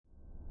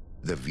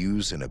The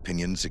views and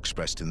opinions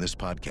expressed in this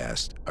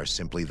podcast are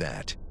simply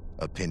that,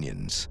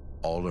 opinions.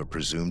 All are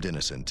presumed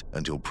innocent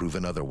until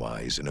proven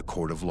otherwise in a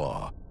court of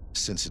law.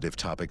 Sensitive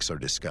topics are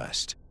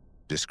discussed.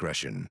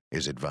 Discretion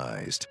is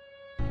advised.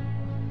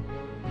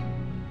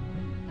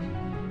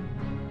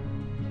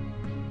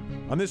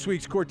 On this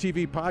week's Court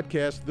TV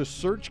podcast, the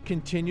search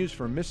continues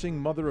for missing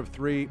mother of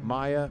three,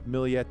 Maya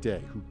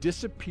Millete, who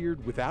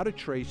disappeared without a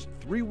trace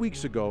 3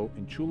 weeks ago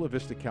in Chula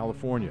Vista,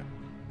 California.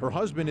 Her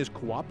husband is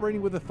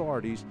cooperating with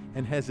authorities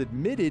and has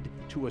admitted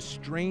to a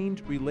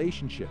strained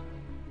relationship.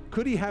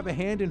 Could he have a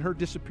hand in her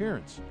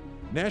disappearance?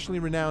 Nationally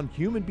renowned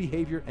human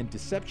behavior and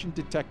deception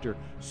detector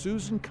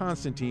Susan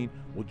Constantine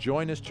will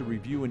join us to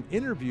review an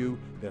interview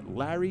that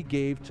Larry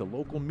gave to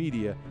local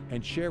media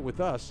and share with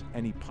us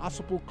any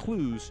possible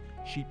clues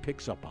she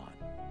picks up on.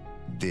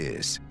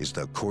 This is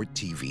the Court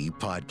TV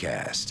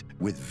podcast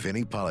with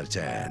Vinnie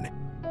Politan.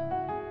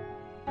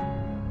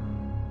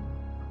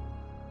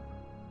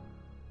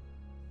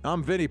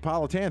 I'm Vinnie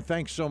Politan.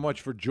 Thanks so much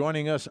for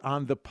joining us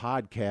on the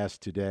podcast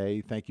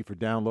today. Thank you for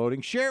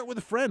downloading. Share it with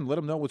a friend. Let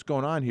them know what's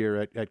going on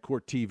here at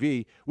Court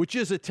TV, which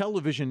is a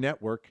television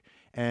network.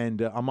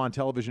 And I'm on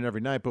television every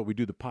night, but we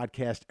do the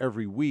podcast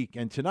every week.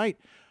 And tonight,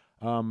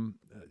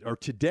 or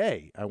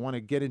today, I want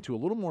to get into a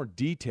little more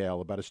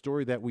detail about a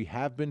story that we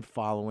have been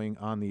following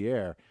on the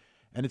air.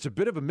 And it's a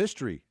bit of a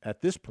mystery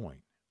at this point,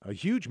 a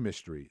huge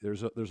mystery.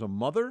 There's a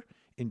mother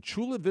in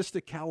Chula Vista,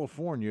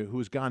 California, who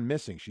has gone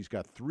missing. She's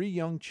got 3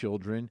 young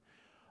children,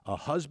 a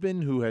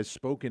husband who has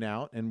spoken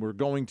out, and we're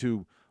going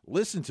to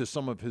listen to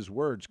some of his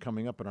words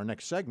coming up in our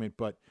next segment.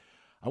 But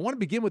I want to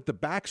begin with the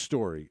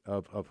backstory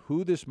of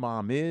who this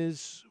mom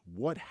is,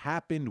 what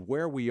happened,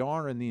 where we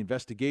are in the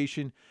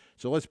investigation.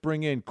 So let's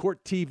bring in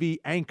Court TV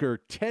anchor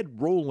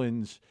Ted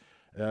Rowlands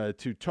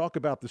to talk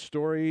about the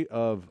story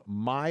of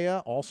Maya,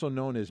 also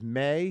known as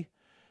May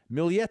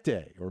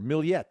Millete or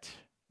Millette.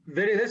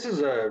 Vinny, this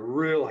is a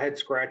real head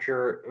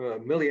scratcher.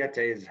 Millete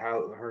is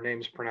how her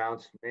name's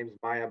pronounced. Her name's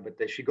Maya,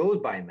 but she goes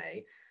by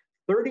May.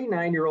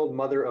 39-year-old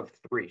mother of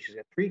 3. She's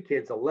got 3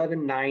 kids,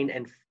 11, 9,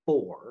 and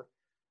 4.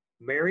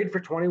 Married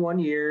for 21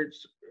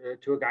 years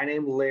to a guy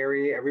named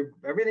Larry.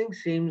 Everything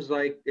seems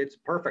like it's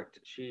perfect.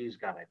 She's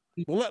got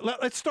a... Well,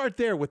 let's start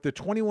there with the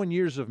 21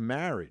 years of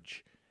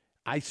marriage.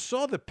 I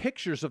saw the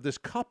pictures of this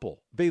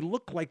couple. They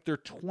look like they're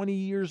 20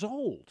 years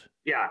old.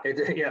 Yeah,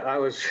 I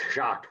was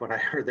shocked when I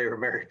heard they were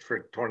married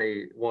for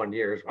 21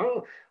 years.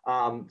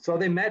 So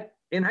they met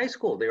in high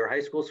school. They were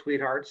high school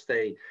sweethearts.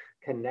 They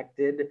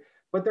connected,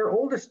 but their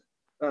oldest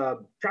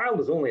child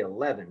is only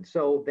 11.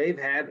 So they've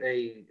had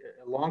a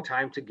long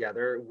time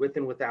together with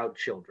and without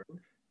children,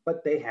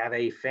 but they have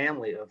a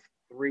family of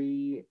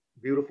 3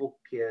 beautiful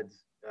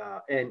kids.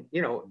 And,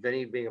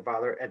 Vinny being a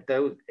father, at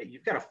those,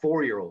 you've got a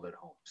 4-year-old at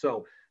home.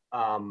 So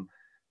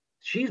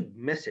she's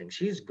missing.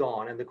 She's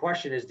gone. And the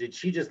question is, did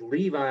she just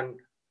leave on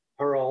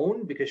her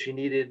own because she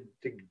needed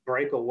to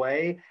break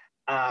away?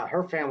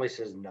 Her family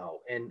says no.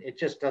 And it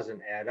just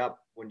doesn't add up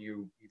when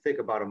you think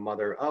about a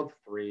mother of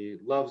 3,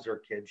 loves her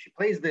kids. She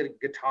plays the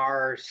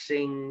guitar,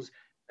 sings.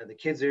 The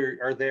kids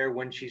are there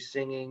when she's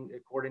singing,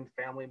 according to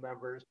family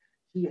members.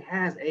 She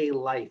has a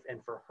life. And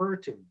for her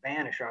to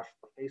vanish off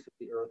the face of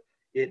the earth,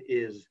 it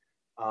is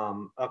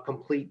a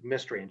complete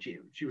mystery. And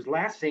she was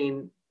last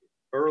seen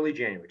early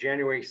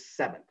January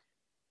 7th,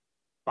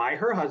 by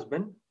her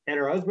husband. And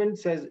her husband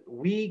says,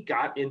 we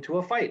got into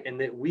a fight and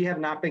that we have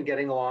not been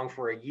getting along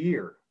for a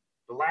year.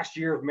 The last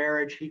year of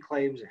marriage, he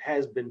claims,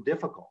 has been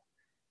difficult.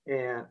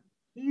 And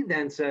he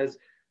then says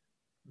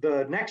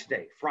the next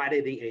day,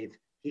 Friday the 8th,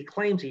 he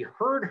claims he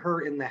heard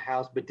her in the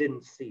house but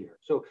didn't see her.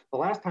 So the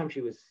last time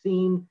she was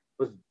seen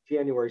was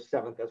January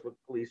 7th. That's what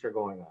police are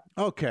going on.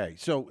 Okay,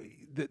 so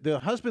the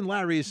husband,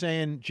 Larry, is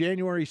saying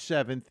January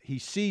 7th, he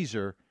sees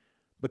her.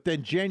 But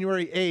then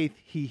January 8th,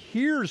 he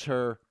hears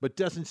her, but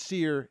doesn't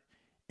see her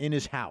in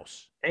his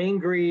house.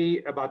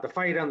 Angry about the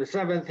fight on the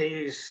 7th,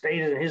 he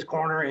stays in his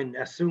corner and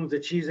assumes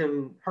that she's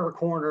in her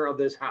corner of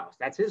this house.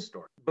 That's his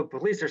story. But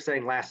police are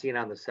saying last seen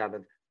on the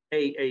 7th.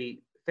 A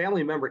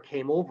family member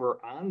came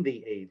over on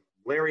the 8th.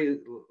 Larry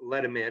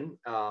let him in.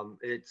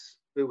 It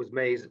was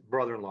May's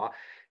brother-in-law.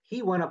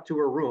 He went up to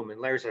her room,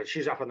 and Larry said,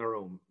 she's up in the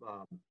room.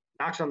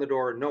 Knocks on the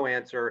door, no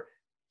answer.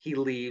 He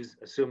leaves,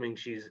 assuming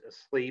she's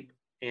asleep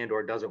and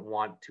or doesn't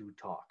want to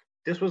talk.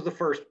 This was the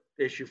first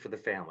issue for the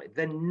family.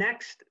 The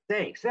next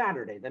day,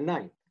 Saturday, the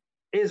 9th,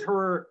 is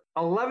her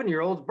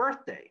 11-year-old's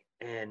birthday,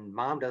 and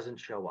mom doesn't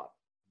show up.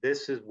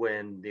 This is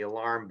when the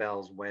alarm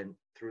bells went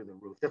through the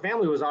roof. The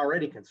family was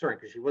already concerned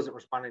because she wasn't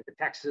responding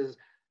to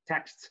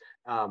texts.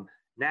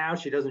 Now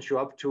she doesn't show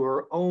up to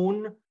her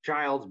own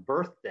child's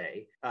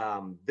birthday.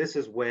 This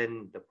is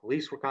when the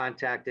police were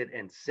contacted.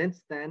 And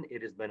since then,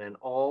 it has been an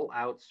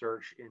all-out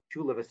search in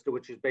Chula Vista,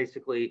 which is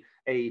basically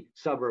a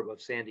suburb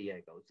of San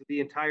Diego. So the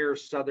entire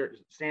southern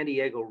San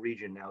Diego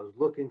region now is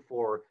looking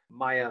for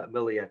Maya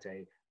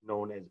Millete,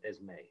 known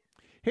as May.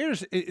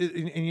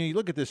 And you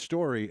look at this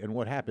story and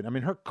what happened. I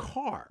mean, her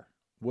car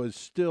was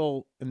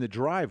still in the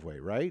driveway,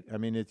 right? I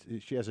mean,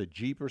 she has a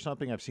Jeep or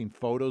something. I've seen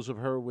photos of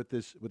her with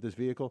this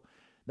vehicle.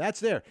 That's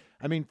there.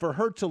 I mean, for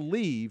her to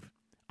leave,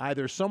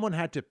 either someone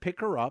had to pick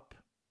her up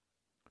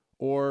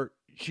or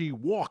she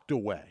walked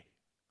away,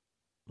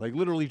 like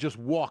literally just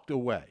walked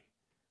away.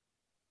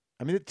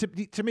 I mean,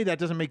 to me, that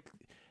doesn't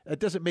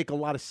make a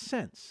lot of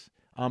sense.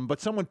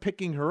 But someone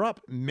picking her up,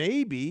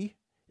 maybe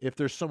if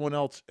there's someone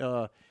else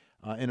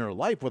in her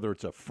life, whether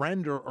it's a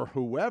friend or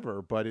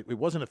whoever, but it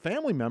wasn't a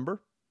family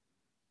member.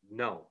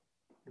 No,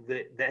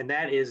 and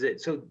that is it.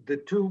 So the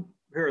two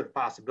here are the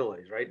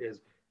possibilities, right?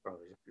 There's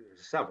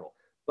several,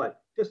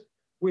 but just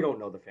we don't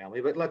know the family.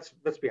 But let's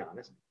be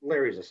honest.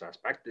 Larry's a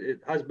suspect.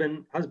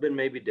 Husband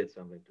maybe did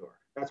something to her.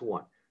 That's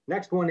one.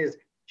 Next one is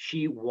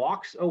she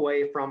walks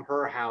away from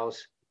her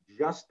house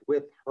just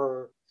with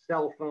her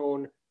cell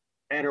phone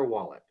and her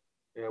wallet,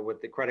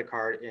 with the credit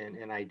card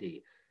and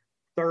ID.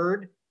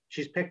 Third,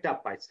 she's picked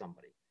up by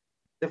somebody.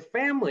 The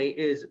family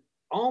is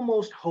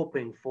almost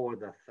hoping for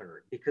the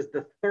third, because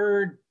the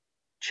third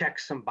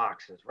checks some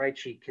boxes, right?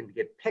 She can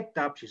get picked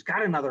up. She's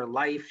got another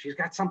life. She's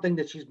got something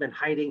that she's been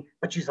hiding,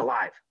 but she's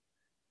alive.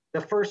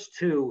 The first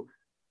two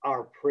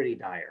are pretty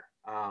dire.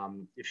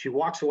 If she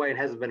walks away and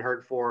hasn't been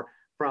heard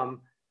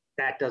from,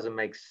 that doesn't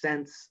make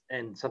sense,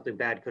 and something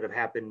bad could have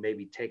happened,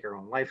 maybe take her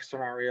own life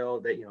scenario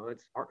that,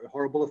 it's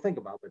horrible to think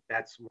about, but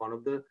that's one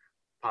of the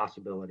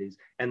possibilities.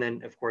 And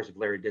then, of course, if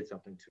Larry did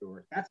something to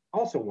her, that's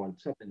also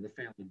something the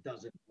family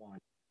doesn't want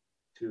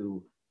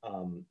to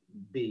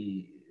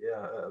be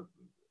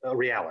a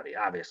reality,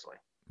 obviously.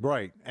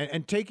 Right.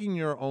 And taking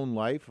your own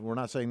life, we're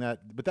not saying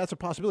that, but that's a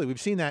possibility.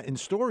 We've seen that in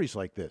stories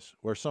like this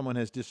where someone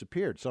has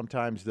disappeared.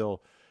 Sometimes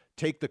they'll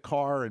take the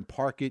car and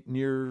park it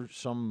near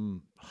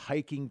some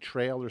hiking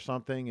trail or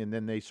something, and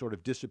then they sort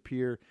of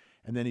disappear,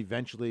 and then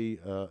eventually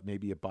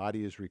maybe a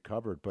body is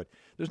recovered. But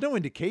there's no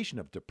indication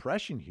of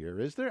depression here,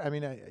 is there? I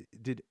mean,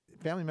 did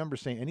family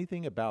members say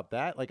anything about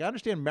that? Like, I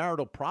understand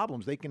marital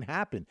problems. They can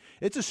happen.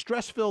 It's a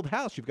stress-filled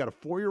house. You've got a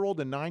 4-year-old,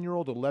 a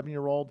 9-year-old,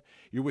 11-year-old.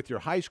 You're with your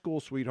high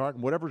school sweetheart,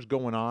 and whatever's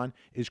going on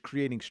is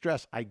creating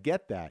stress. I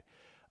get that.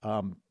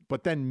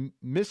 But then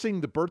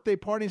missing the birthday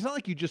party, it's not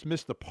like you just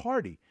missed the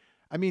party.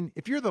 I mean,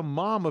 if you're the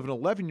mom of an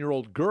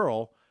 11-year-old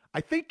girl, I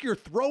think you're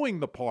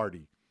throwing the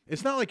party.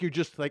 It's not like you're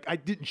just like, I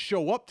didn't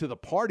show up to the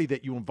party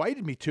that you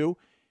invited me to.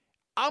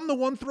 I'm the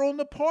one throwing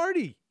the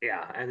party.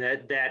 Yeah, and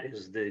that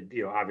is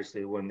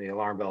obviously when the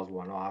alarm bells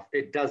went off,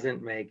 it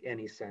doesn't make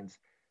any sense.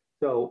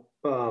 So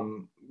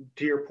to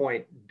your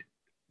point,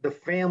 the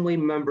family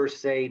members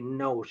say,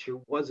 no, she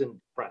wasn't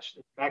depressed.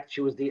 In fact, she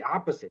was the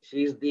opposite.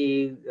 She's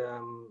the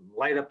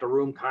light up the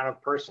room kind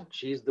of person.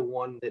 She's the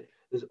one that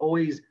was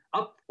always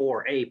up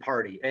for a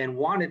party and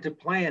wanted to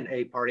plan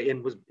a party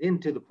and was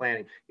into the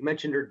planning. You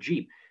mentioned her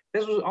Jeep.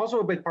 This was also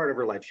a big part of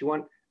her life.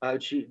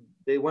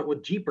 They went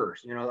with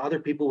Jeepers, other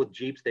people with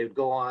Jeeps. They would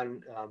go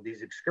on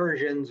these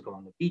excursions, go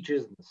on the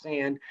beaches and the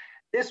sand.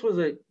 This was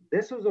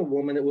a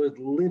woman that was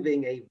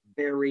living a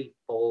very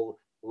full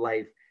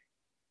life.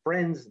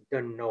 Friends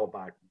don't know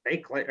about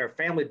it. Her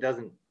family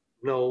doesn't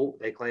know,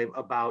 they claim,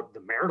 about the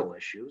marital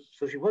issues.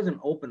 So she wasn't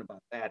open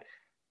about that.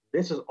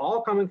 This is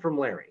all coming from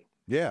Larry.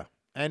 Yeah.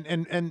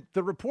 And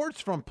the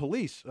reports from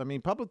police, I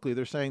mean, publicly,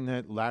 they're saying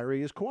that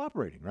Larry is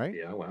cooperating, right?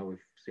 Yeah, well, we've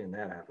seen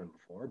that happen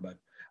before. But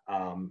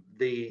on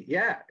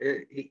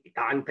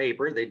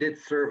paper, they did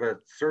serve a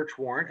search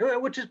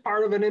warrant, which is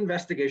part of an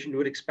investigation. You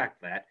would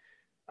expect that.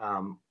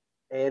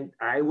 And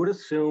I would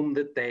assume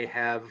that they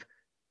have,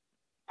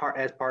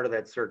 as part of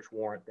that search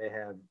warrant, they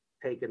have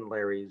taken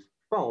Larry's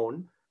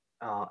phone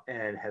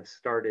and have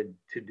started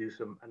to do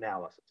some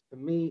analysis. To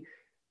me,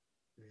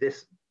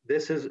 this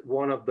is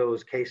one of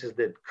those cases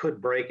that could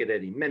break at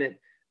any minute.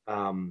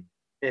 And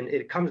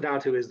it comes down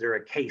to, is there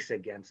a case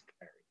against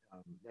Larry?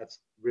 That's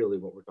really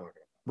what we're talking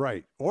about.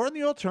 Right. Or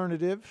the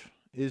alternative,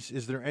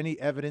 is there any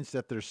evidence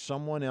that there's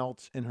someone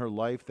else in her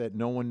life that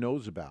no one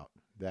knows about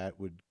that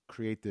would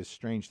create this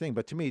strange thing?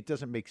 But to me, it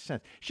doesn't make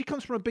sense. She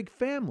comes from a big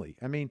family.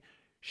 I mean,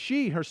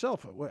 she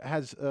herself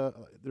has,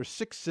 there's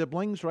 6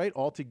 siblings, right,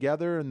 all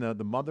together, and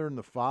the mother and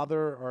the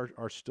father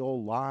are still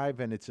alive,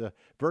 and it's a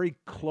very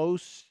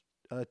close,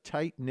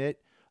 tight-knit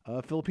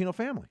Filipino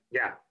family.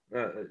 Yeah,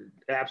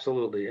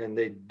 absolutely. And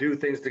they do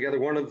things together.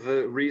 One of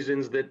the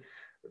reasons that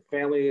the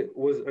family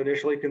was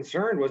initially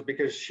concerned was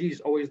because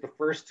she's always the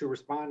first to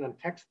respond on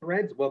text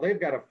threads. Well, they've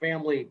got a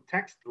family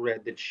text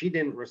thread that she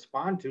didn't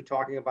respond to,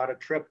 talking about a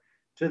trip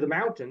to the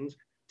mountains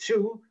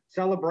to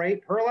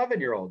celebrate her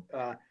 11-year-old.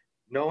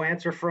 No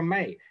answer from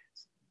May.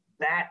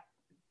 That,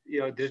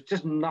 there's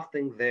just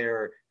nothing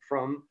there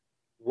from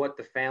what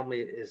the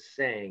family is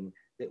saying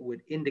that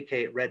would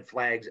indicate red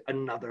flags,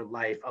 another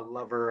life, a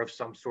lover of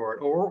some sort,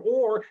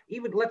 or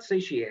even, let's say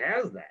she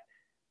has that,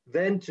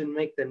 then to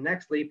make the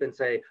next leap and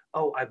say,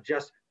 oh,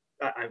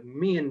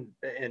 me and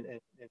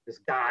this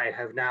guy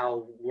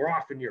we're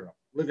off in Europe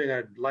living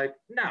a life.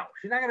 No,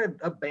 she's not going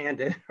to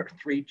abandon her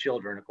 3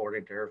 children,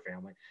 according to her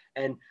family.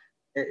 And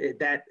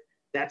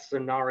that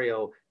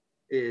scenario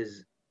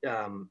is,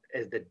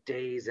 as the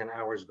days and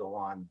hours go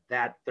on,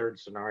 that third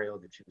scenario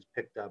that she was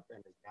picked up and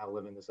is now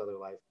living this other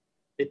life,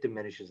 it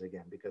diminishes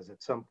again, because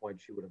at some point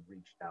she would have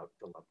reached out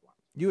to loved ones.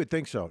 You would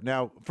think so.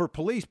 Now, for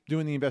police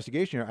doing the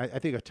investigation, I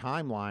think a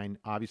timeline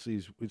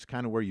obviously is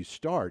kind of where you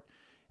start.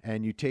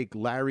 And you take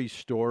Larry's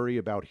story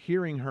about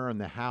hearing her in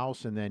the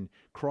house and then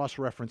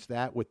cross-reference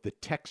that with the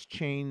text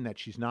chain that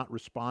she's not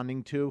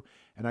responding to.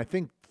 And I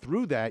think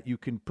through that, you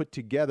can put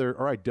together,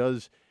 all right,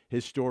 does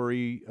his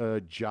story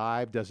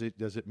jive? Does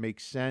it make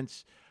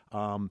sense?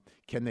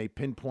 Can they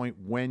pinpoint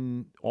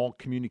when all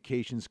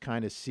communications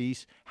kind of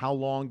cease? How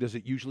long does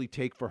it usually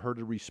take for her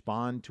to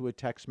respond to a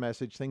text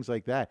message? Things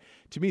like that.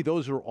 To me,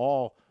 those are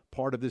all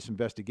part of this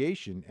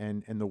investigation.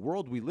 And the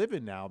world we live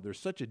in now, there's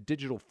such a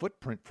digital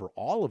footprint for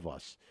all of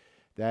us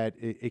that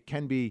it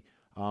can be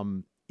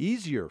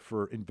easier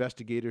for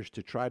investigators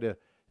to try to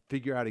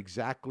figure out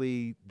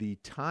exactly the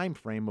time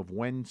frame of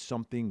when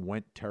something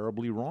went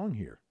terribly wrong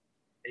here.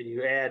 And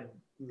you add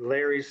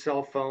Larry's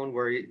cell phone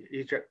where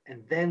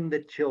and then the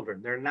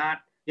children, they're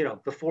not,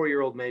 the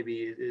 4-year-old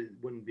maybe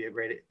wouldn't be a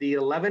great, the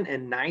 11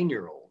 and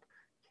 9-year-old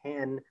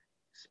can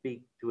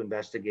speak to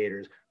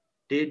investigators.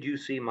 Did you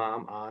see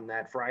mom on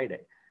that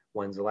Friday?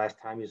 When's the last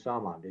time you saw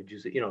mom? Did you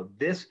see,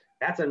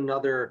 that's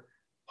another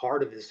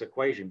part of this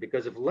equation,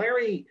 because if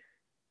Larry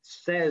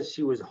says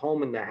she was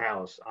home in the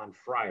house on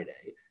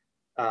Friday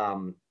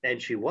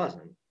and she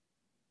wasn't,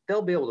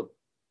 they'll be able to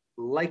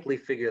likely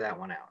figure that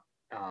one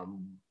out,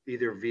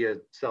 either via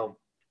cell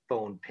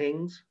phone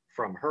pings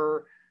from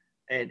her.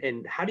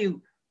 And how do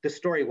you, the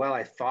story, well,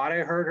 I thought I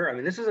heard her. I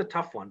mean, this is a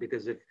tough one,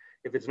 because if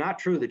it's not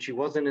true that she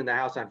wasn't in the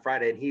house on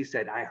Friday and he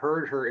said, I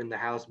heard her in the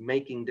house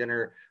making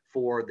dinner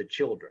for the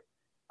children.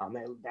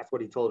 That's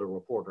what he told a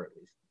reporter, at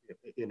least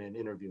in an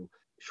interview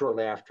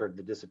shortly after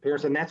the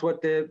disappearance. And that's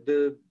what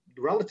the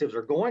relatives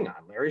are going on,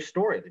 Larry's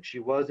story, that she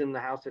was in the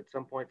house at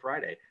some point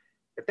Friday.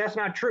 If that's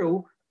not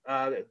true,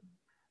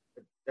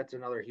 that's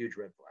another huge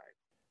red flag.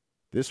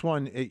 This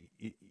one,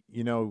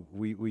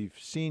 we've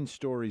seen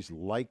stories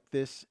like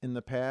this in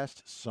the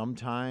past.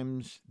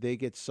 Sometimes they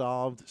get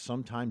solved,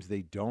 sometimes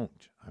they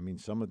don't. I mean,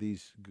 some of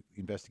these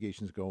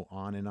investigations go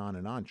on and on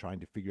and on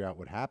trying to figure out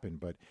what happened.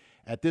 But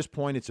at this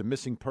point, it's a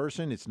missing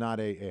person. It's not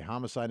a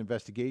homicide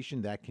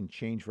investigation. That can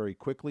change very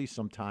quickly.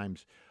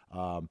 Sometimes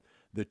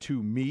the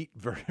two meet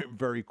very,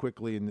 very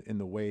quickly in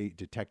the way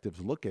detectives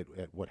look at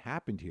what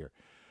happened here.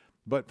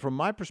 But from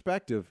my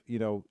perspective,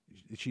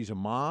 she's a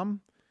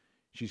mom.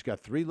 She's got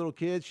 3 little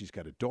kids. She's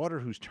got a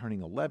daughter who's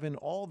turning 11.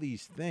 All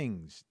these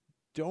things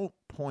don't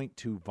point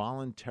to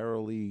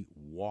voluntarily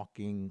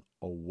walking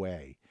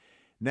away.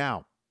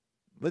 Now,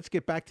 let's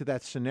get back to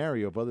that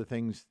scenario of other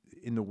things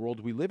in the world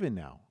we live in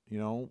now.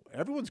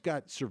 Everyone's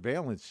got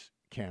surveillance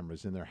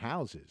cameras in their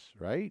houses,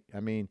 right?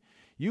 I mean,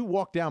 you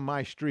walk down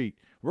my street,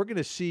 we're going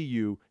to see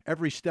you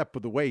every step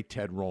of the way,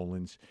 Ted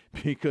Rowlands,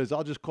 because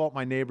I'll just call up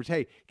my neighbors.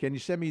 Hey, can you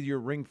send me your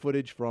ring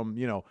footage from,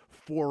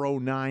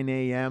 4:09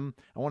 a.m.?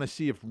 I want to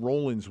see if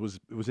Rowlands was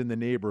in the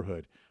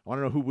neighborhood. I want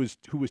to know who was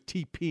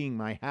TPing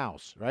my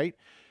house, right?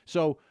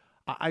 So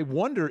I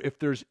wonder if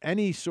there's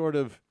any sort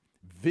of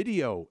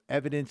video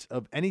evidence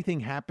of anything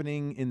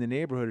happening in the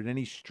neighborhood at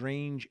any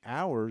strange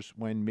hours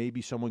when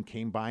maybe someone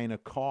came by in a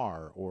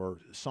car or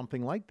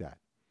something like that.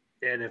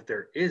 And if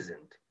there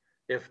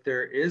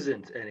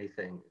isn't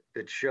anything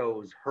that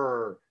shows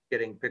her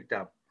getting picked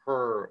up,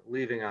 her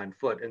leaving on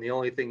foot, and the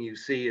only thing you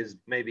see is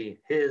maybe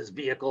his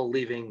vehicle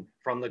leaving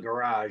from the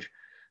garage,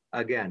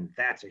 again,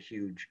 that's a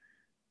huge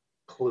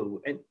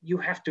clue. And you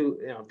have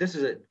to, this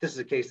is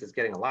a case that's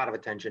getting a lot of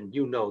attention.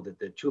 That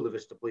the Chula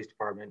Vista Police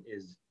Department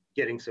is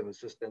getting some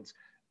assistance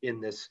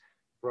in this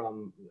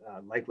from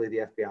likely the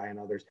FBI and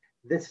others.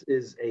 This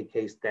is a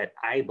case that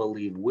I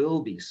believe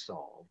will be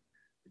solved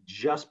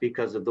just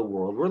because of the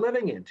world we're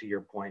living in, to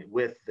your point,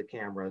 with the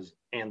cameras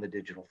and the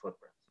digital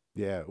footprints.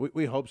 Yeah,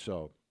 we hope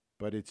so.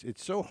 But it's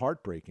so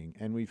heartbreaking.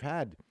 And we've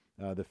had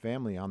the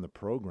family on the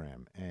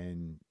program.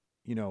 And,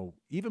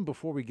 even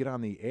before we get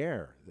on the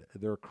air,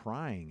 they're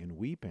crying and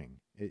weeping.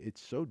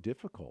 It's so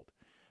difficult.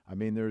 I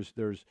mean, there's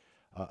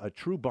a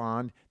true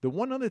bond. The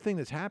one other thing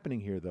that's happening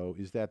here, though,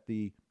 is that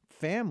the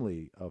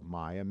family of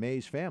Maya,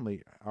 May's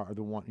family, are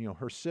the one,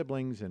 her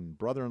siblings and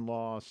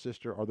brother-in-law,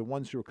 sister, are the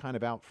ones who are kind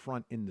of out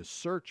front in the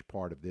search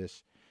part of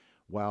this,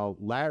 while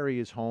Larry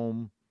is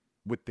home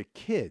with the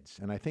kids.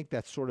 And I think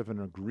that's sort of an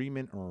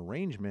agreement or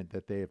arrangement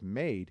that they have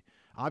made.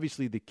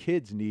 Obviously, the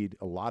kids need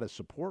a lot of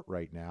support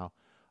right now.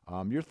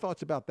 Your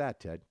thoughts about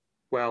that, Ted?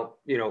 Well,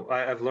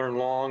 I've learned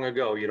long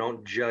ago, you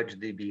don't judge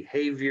the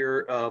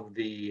behavior of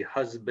the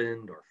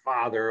husband or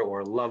father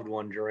or loved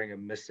one during a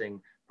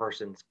missing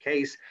person's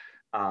case.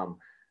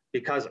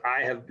 Because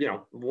I have,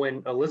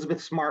 when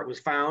Elizabeth Smart was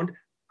found,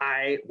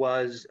 I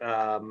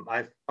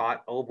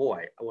thought, oh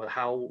boy, well,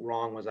 how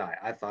wrong was I?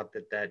 I thought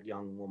that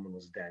young woman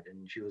was dead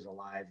and she was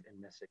alive and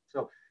missing.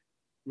 So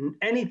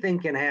anything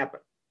can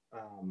happen.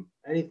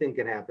 Anything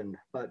can happen.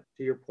 But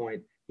to your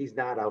point, he's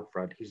not out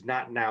front. He's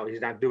not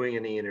doing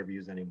any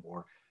interviews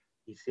anymore.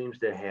 He seems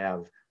to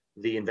have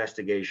the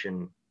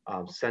investigation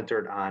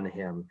centered on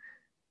him.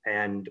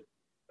 And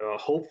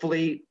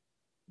hopefully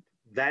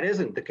that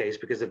isn't the case,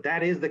 because if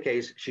that is the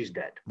case, she's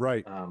dead.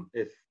 Right.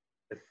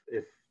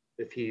 If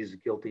if he's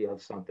guilty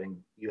of something,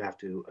 you have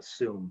to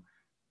assume,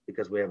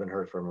 because we haven't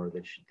heard from her,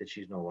 that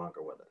she's no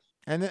longer with us.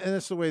 And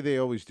that's the way they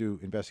always do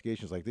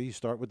investigations like this. You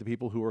start with the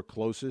people who are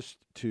closest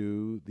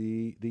to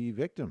the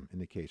victim in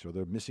the case, or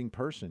the missing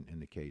person in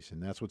the case,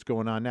 and that's what's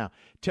going on now.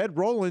 Ted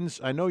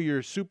Rowlands, I know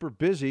you're super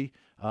busy,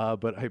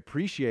 but I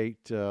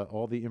appreciate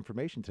all the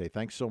information today.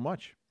 Thanks so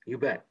much. You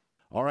bet.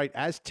 All right,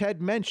 as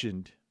Ted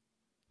mentioned,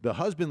 the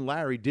husband,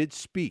 Larry, did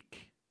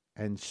speak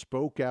and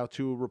spoke out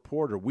to a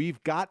reporter.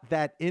 We've got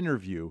that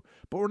interview,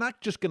 but we're not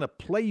just going to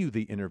play you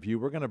the interview.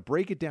 We're going to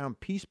break it down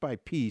piece by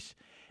piece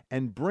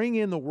and bring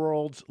in the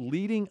world's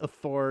leading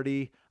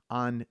authority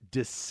on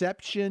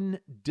deception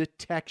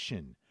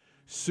detection.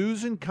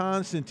 Susan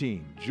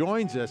Constantine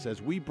joins us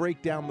as we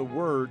break down the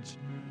words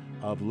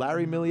of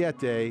Larry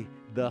Migliette,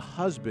 the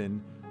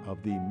husband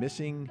of the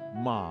missing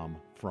mom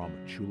from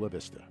Chula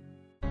Vista.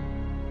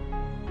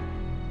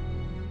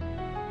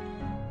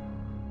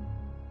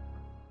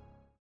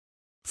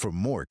 For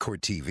more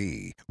Court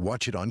TV,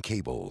 watch it on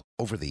cable,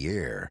 over the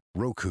air,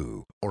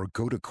 Roku, or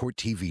go to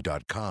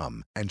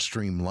CourtTV.com and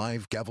stream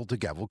live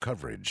gavel-to-gavel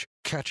coverage.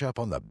 Catch up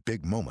on the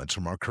big moments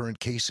from our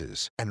current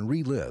cases and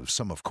relive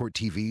some of Court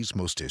TV's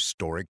most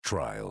historic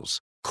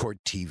trials. Court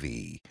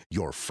TV,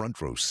 your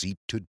front row seat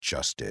to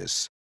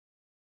justice.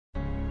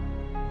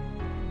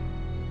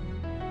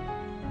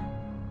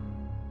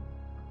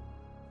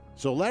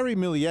 So Larry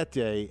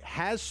Migliette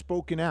has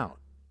spoken out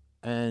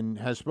and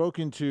has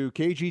spoken to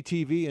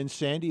KGTV in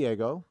San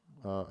Diego,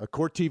 a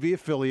Court TV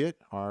affiliate,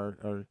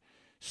 our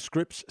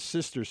Scripps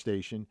sister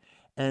station,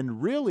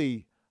 and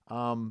really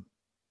was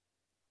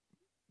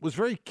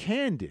very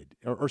candid,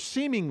 or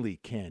seemingly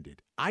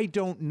candid. I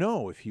don't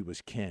know if he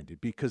was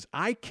candid because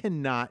I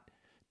cannot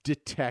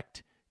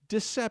detect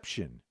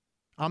deception.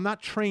 I'm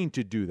not trained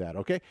to do that,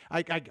 okay?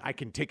 I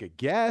can take a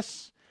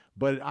guess,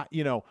 but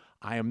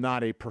I am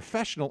not a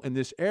professional in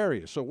this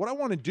area. So what I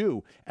want to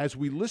do, as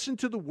we listen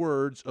to the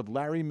words of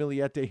Larry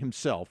Migliette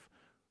himself,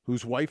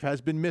 whose wife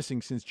has been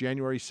missing since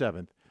January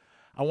 7th,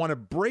 I want to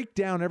break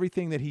down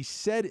everything that he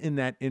said in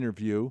that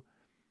interview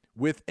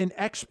with an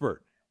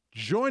expert.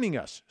 Joining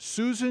us,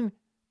 Susan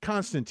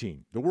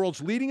Constantine, the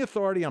world's leading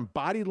authority on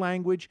body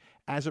language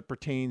as it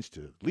pertains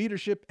to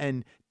leadership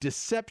and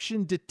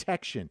deception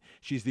detection.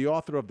 She's the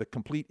author of The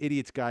Complete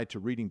Idiot's Guide to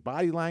Reading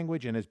Body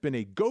Language and has been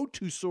a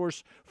go-to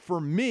source for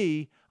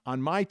me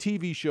on my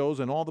TV shows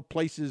and all the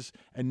places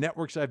and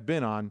networks I've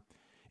been on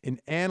in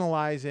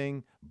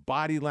analyzing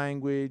body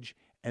language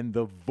and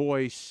the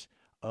voice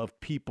of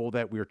people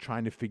that we're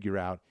trying to figure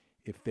out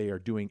if they are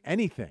doing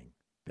anything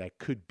that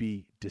could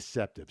be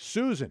deceptive.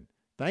 Susan,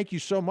 thank you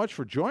so much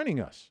for joining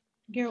us.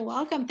 You're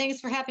welcome. Thanks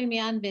for having me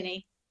on,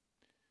 Vinny.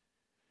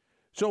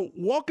 So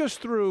walk us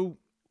through,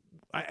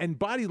 and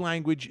body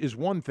language is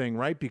one thing,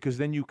 right? Because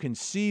then you can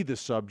see the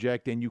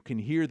subject and you can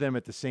hear them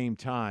at the same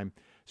time.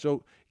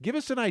 So give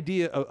us an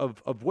idea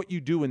of what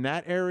you do in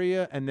that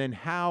area and then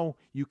how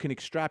you can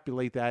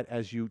extrapolate that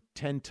as you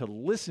tend to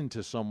listen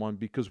to someone,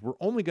 because we're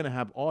only going to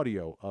have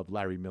audio of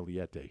Larry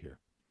Migliette here.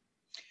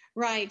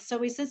 Right.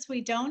 So since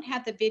we don't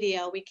have the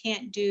video, we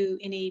can't do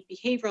any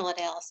behavioral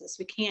analysis.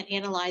 We can't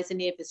analyze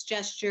any of his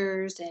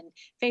gestures and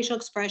facial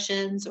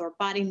expressions or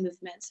body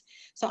movements.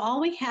 So all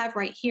we have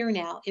right here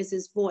now is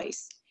his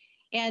voice.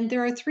 And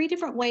there are 3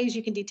 different ways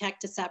you can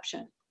detect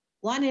deception.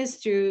 One is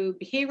through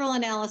behavioral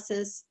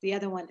analysis. The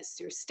other one is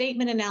through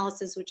statement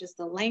analysis, which is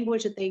the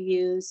language that they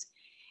use,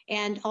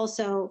 and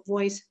also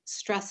voice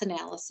stress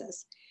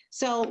analysis.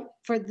 So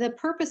for the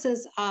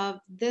purposes of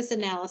this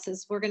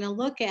analysis, we're going to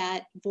look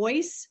at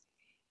voice,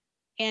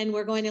 and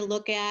we're going to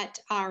look at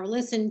or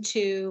listen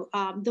to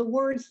the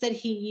words that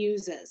he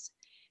uses.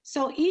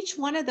 So each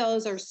one of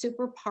those are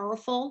super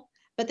powerful,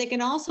 but they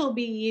can also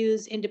be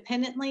used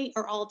independently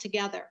or all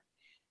together.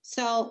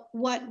 So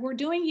what we're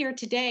doing here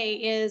today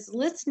is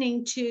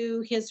listening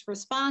to his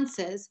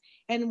responses,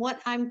 and what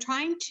I'm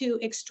trying to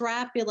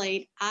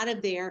extrapolate out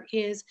of there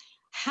is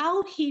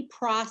how he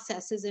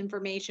processes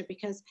information,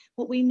 because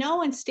what we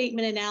know in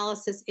statement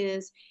analysis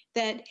is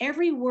that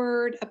every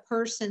word a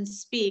person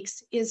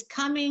speaks is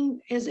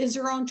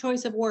their own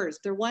choice of words.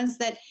 They're ones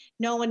that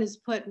no one has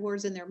put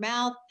words in their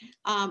mouth.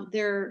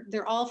 They're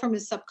all from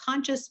his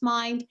subconscious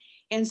mind.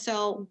 And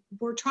so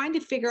we're trying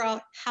to figure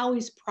out how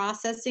he's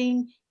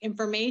processing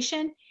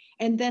information,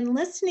 and then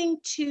listening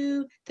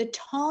to the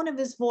tone of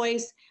his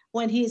voice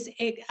when he's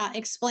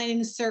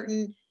explaining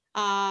certain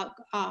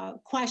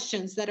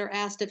questions that are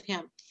asked of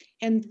him.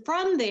 And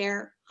from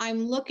there,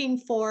 I'm looking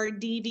for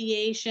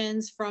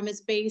deviations from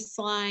his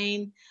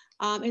baseline.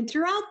 And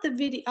throughout the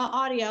video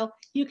audio,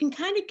 you can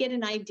kind of get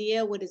an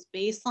idea what his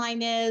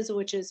baseline is,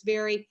 which is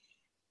very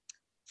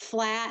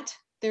flat.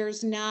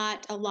 There's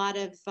not a lot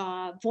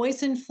of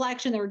voice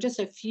inflection. There were just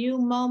a few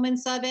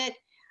moments of it.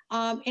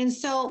 And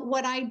so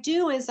what I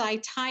do is I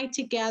tie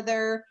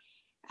together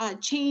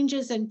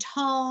changes in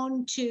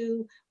tone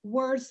to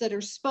words that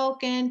are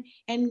spoken,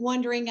 and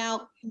wondering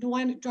and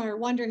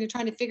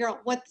trying to figure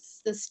out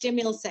what's the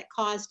stimulus that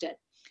caused it.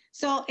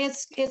 So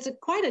it's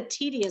quite a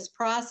tedious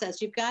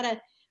process. You've got to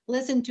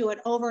listen to it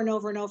over and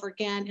over and over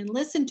again, and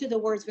listen to the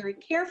words very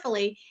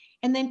carefully,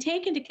 and then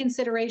take into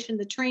consideration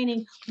the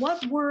training,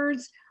 what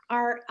words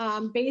are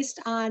based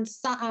on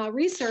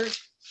research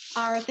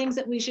are things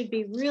that we should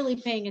be really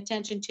paying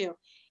attention to.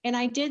 And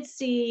I did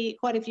see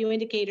quite a few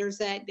indicators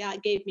that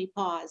gave me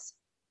pause.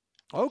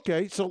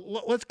 Okay, so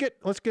let's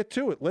get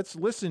to it. Let's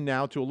listen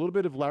now to a little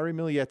bit of Larry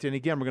Miglietta. And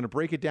again, we're going to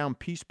break it down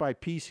piece by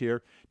piece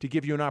here to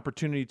give you an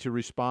opportunity to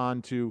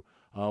respond to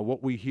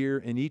what we hear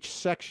in each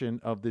section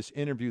of this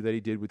interview that he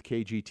did with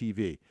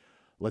KGTV.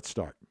 Let's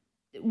start.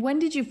 When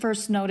did you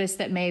first notice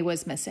that May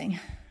was missing?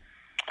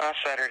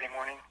 Saturday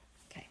morning.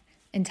 Okay.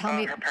 And tell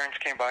me... Her parents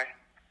came by.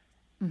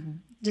 Mm-hmm.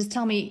 Just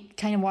tell me,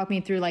 kind of walk me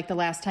through like the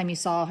last time you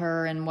saw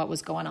her and what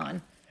was going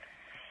on.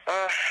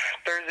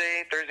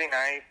 Thursday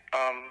night,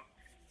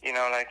 you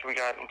know, like we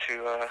got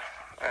into a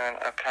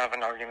kind of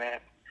an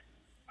argument.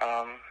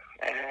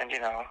 And you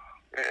know,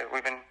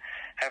 we've been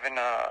having,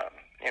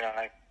 you know,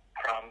 like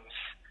problems,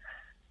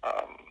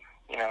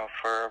 you know,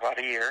 for about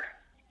a year.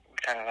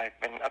 Kind of like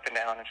been up and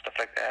down and stuff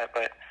like that.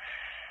 But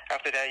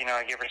after that, you know,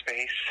 I give her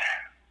space.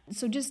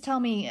 So just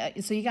tell me,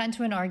 so you got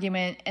into an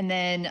argument and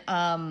then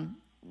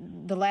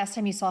the last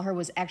time you saw her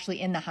was actually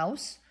in the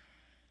house?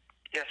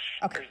 Yes,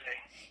 okay. Thursday.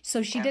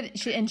 So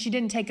she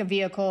didn't take a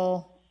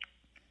vehicle?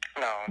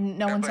 No.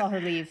 No one saw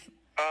her leave?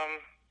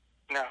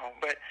 No,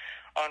 but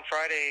on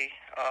Friday,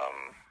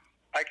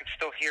 I could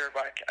still hear her,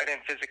 but I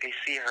didn't physically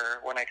see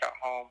her when I got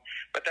home.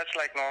 But that's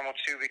like normal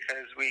too,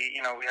 because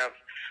we have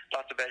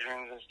lots of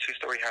bedrooms, it's a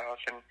 2-story house,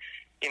 and,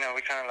 you know,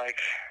 we kind of like,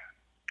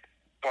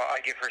 well, I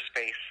give her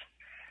space.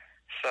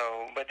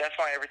 So, but that's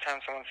why every time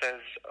someone says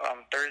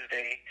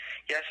Thursday,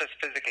 yes, it's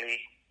physically,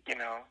 you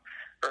know,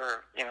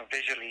 or, you know,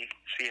 visually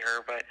see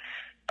her, but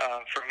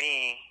for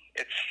me,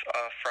 it's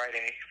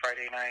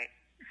Friday night.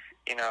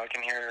 You know, I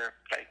can hear her,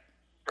 like,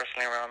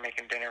 wrestling around,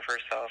 making dinner for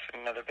herself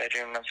in another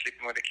bedroom, and I'm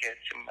sleeping with the kids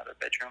in another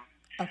bedroom.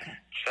 Okay.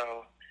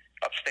 So,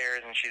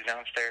 upstairs and she's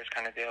downstairs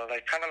kind of deal,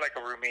 like, kind of like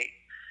a roommate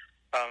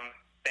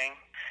thing.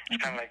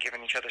 It's kind of like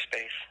giving each other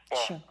space.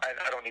 Well, sure.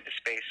 I don't need the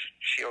space.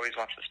 She always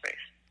wants the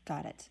space.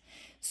 Got it.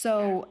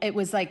 So it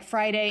was like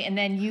Friday, and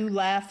then you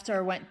left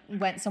or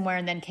went somewhere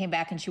and then came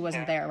back and she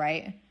wasn't there,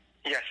 right?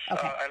 Yes.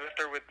 Okay. I left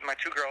her with my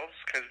 2 girls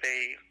because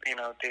they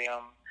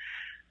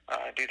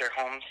do their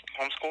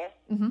homeschool.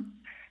 Mm-hmm.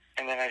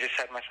 And then I just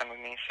had my son with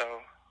me.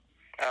 So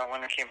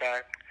when I came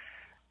back,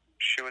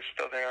 she was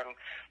still there on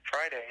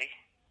Friday.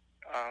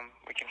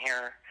 We can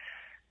hear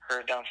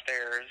her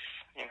downstairs,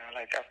 you know,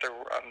 like after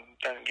I'm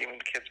done giving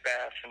the kids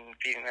baths and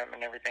feeding them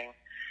and everything.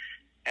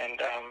 And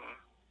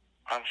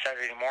on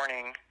Saturday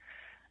morning,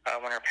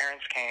 when her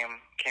parents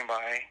came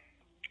by,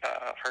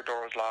 her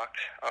door was locked.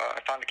 I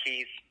found the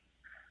keys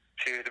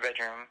to the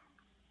bedroom,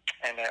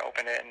 and I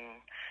opened it, and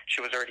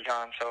she was already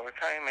gone. So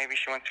maybe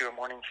she went to a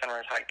morning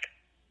sunrise hike,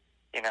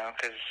 you know,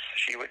 because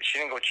she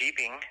didn't go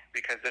jeeping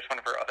because that's one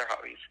of her other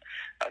hobbies,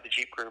 the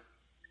Jeep group.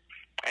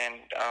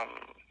 And,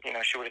 you know,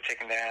 she would have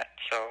taken that.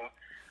 So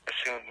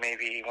assumed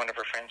maybe one of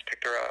her friends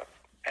picked her up,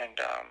 and,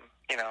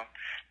 you know,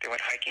 they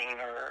went hiking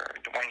or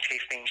wine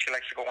tasting. She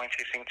likes to go wine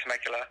tasting in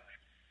Temecula.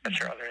 That's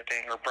her other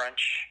thing. Or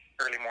brunch,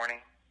 early morning.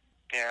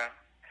 Yeah.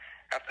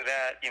 After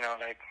that, you know,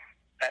 like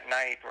at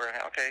night, we're,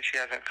 okay, she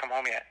hasn't come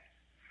home yet,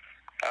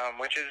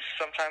 which is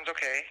sometimes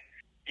okay.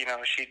 You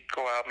know, she'd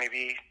go out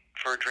maybe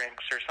for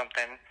drinks or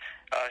something.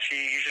 She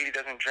usually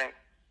doesn't drink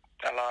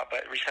a lot,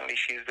 but recently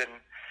she's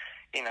been,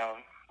 you know,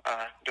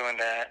 doing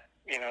that.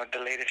 You know, the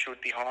latest she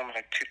would be home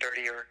like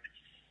 2:30 or,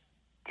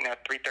 you know,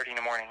 3:30 in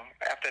the morning.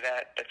 After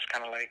that, that's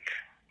kind of like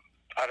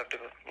out of the,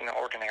 you know,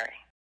 ordinary.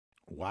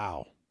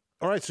 Wow.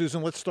 All right,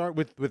 Susan, let's start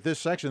with this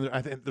section.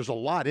 I think there's a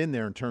lot in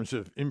there in terms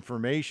of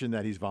information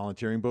that he's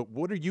volunteering, but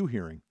what are you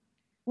hearing?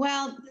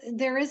 Well,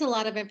 there is a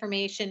lot of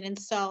information, and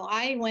so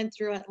I went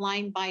through it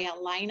line by a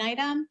line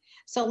item.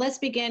 So let's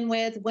begin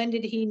with, when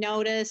did he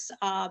notice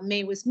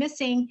May was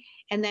missing?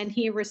 And then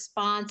he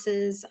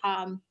responses,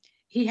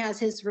 he has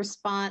his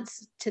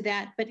response to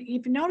that. But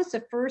if you notice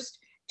the first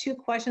 2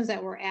 questions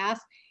that were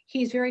asked,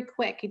 he's very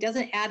quick. He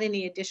doesn't add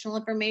any additional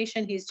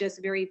information. He's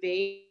just very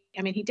vague.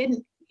 I mean, he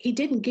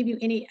didn't give you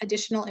any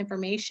additional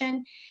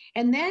information.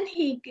 And then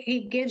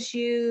he gives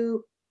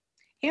you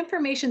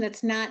information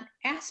that's not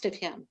asked of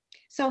him.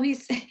 So he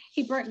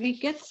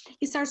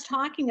starts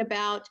talking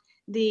about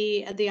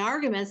the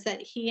arguments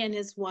that he and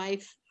his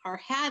wife are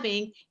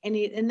having,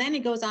 and then he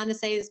goes on to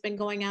say it's been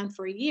going on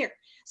for a year.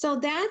 So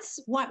that's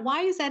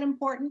why is that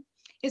important?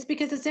 It's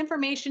because it's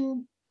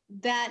information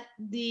that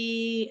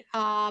the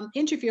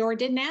interviewer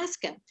didn't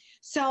ask him.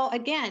 So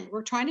again,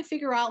 we're trying to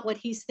figure out what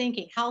he's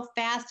thinking, how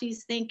fast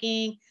he's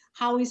thinking,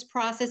 how he's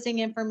processing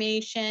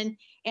information.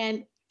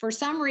 And for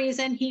some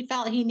reason, he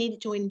felt he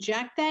needed to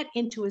inject that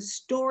into his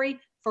story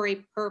for a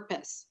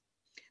purpose.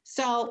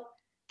 So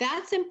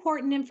that's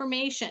important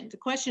information. The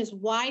question is,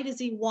 why does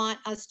he want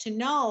us to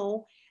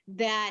know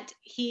that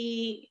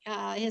he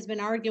has been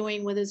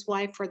arguing with his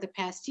wife for the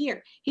past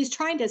year. He's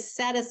trying to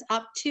set us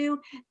up to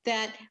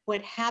that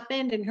what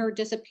happened in her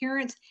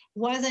disappearance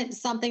wasn't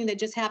something that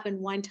just happened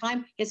one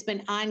time. It's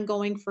been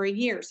ongoing for a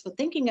year. So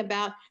thinking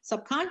about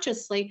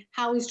subconsciously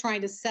how he's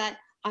trying to set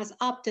us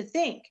up to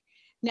think.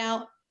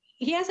 Now,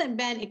 he hasn't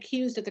been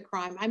accused of the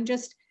crime. I'm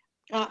just,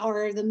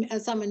 or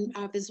someone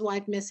of his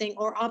wife missing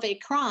or of a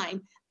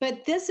crime.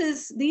 But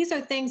these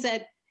are things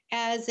that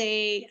as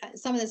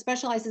someone that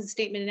specializes in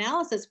statement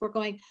analysis, we're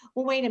going,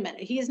 well, wait a minute.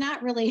 He is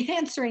not really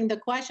answering the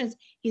questions.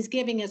 He's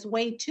giving us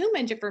way too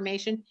much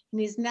information, and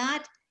he's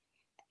not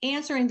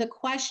answering the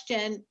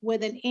question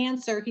with an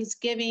answer. He's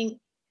giving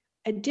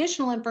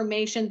additional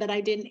information that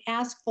I didn't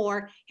ask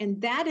for, and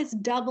that is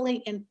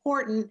doubly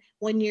important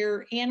when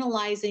you're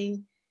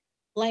analyzing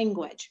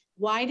language.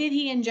 Why did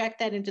he inject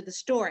that into the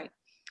story?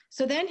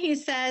 So then he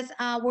says,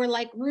 we're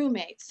like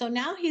roommates. So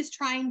now he's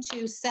trying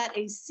to set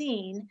a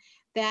scene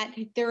that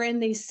they're in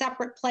these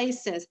separate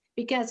places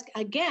because,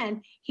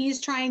 again,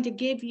 he's trying to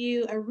give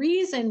you a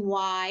reason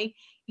why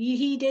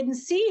he didn't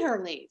see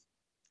her leave,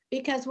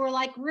 because we're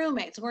like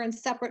roommates. We're in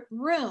separate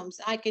rooms.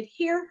 I could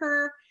hear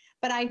her,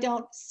 but I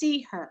don't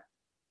see her.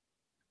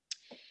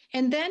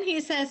 And then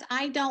he says,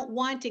 I don't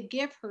want to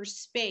give her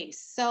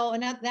space. So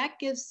now that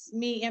gives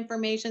me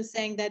information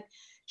saying that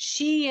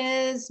she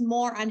is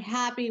more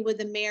unhappy with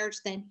the marriage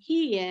than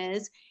he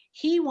is.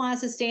 He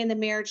wants to stay in the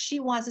marriage. She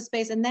wants a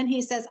space. And then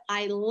he says,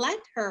 I let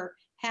her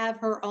have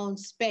her own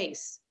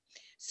space.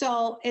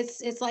 So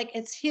it's like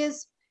it's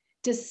his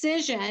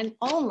decision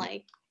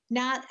only,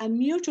 not a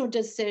mutual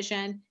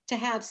decision to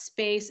have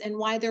space and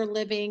why they're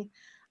living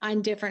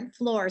on different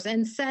floors.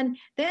 And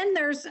then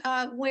there's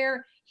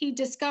where he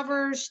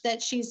discovers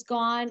that she's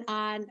gone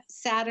on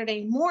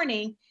Saturday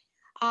morning.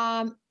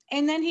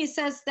 And then he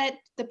says that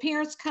the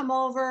parents come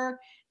over,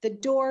 the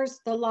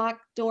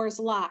locked door's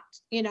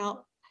locked, you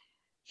know.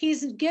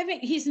 He's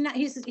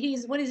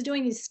what he's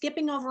doing, he's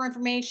skipping over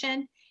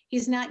information.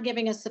 He's not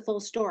giving us the full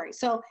story.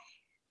 So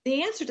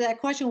the answer to that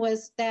question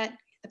was that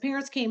the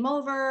parents came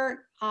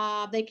over,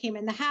 they came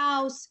in the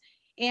house,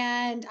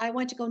 and I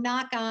went to go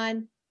knock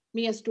on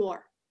Mia's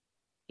door.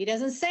 He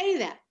doesn't say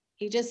that.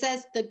 He just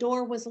says the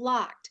door was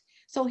locked.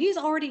 So he's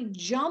already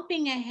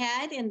jumping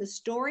ahead in the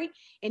story,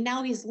 and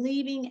now he's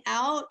leaving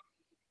out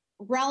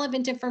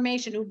relevant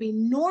information. It would be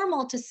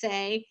normal to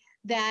say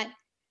that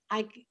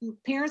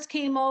parents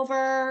came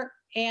over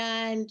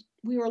and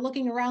we were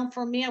looking around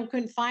for Mia. We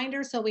couldn't find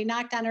her, so we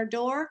knocked on her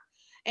door,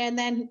 and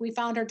then we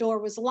found her door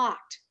was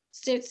locked.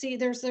 So, see,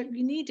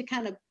 you need to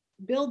kind of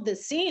build the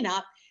scene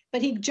up,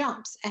 but he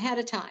jumps ahead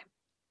of time.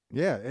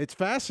 Yeah, it's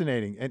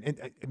fascinating. And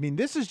I mean,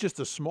 this is just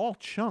a small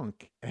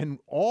chunk, and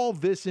all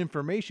this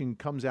information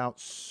comes out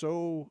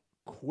so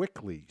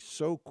quickly.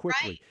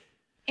 Right.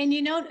 And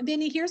you know,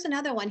 Vinny, here's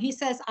another one. He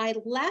says, I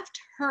left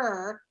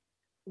her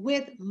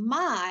with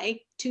my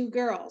two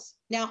girls.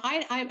 Now,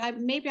 I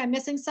maybe I'm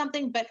missing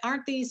something, but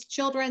aren't these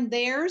children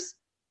theirs?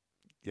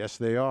 Yes,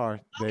 they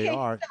are. They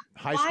are.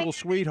 So high school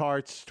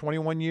sweethearts,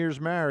 21 years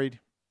married.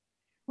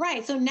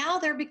 Right. So now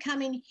they're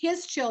becoming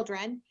his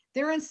children.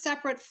 They're in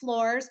separate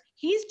floors.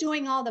 He's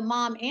doing all the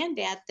mom and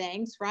dad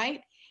things,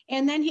 right?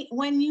 And then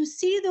when you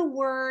see the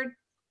word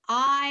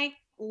I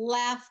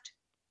left,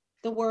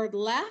 the word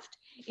left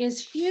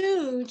is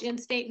huge in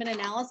statement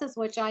analysis,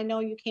 which I know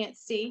you can't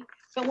see.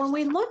 But when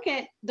we look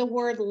at the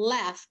word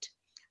left,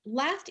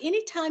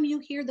 anytime you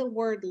hear the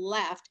word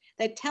left,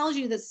 that tells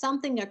you that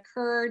something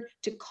occurred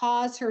to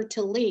cause her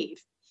to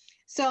leave.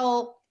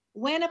 So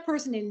when a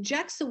person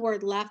injects the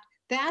word left,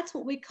 that's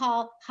what we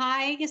call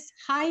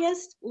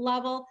highest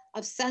level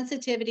of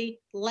sensitivity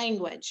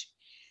language.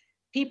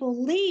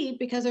 People leave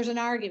because there's an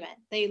argument.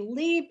 They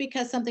leave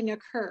because something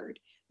occurred.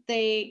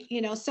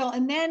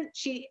 And then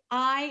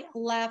I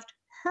left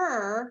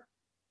her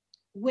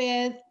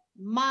with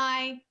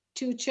my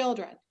two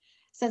children.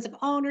 Sense of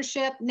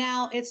ownership.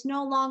 Now it's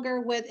no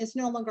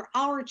longer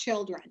our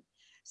children.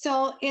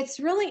 So it's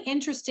really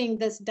interesting,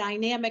 this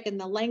dynamic in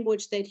the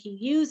language that he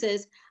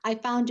uses, I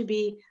found to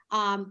be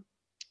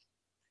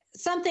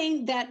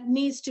something that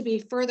needs to be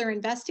further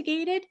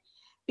investigated,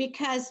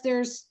 because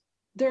there's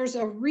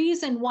a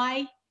reason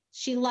why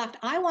she left.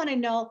 I want to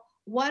know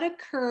what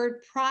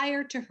occurred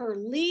prior to her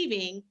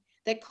leaving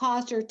that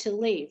caused her to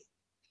leave.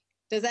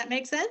 Does that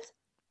make sense?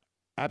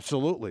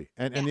 Absolutely.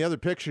 And the other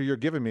picture you're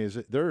giving me is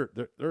that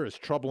there is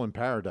trouble in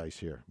paradise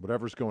here,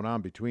 whatever's going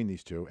on between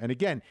these two. And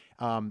again,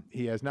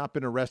 he has not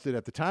been arrested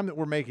at the time that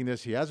we're making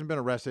this. He hasn't been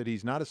arrested.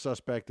 He's not a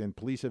suspect, and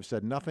police have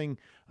said nothing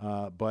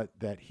but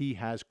that he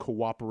has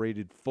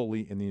cooperated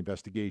fully in the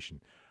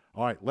investigation.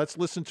 All right, let's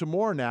listen to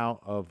more now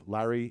of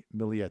Larry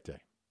Miliete.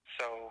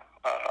 So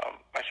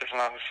my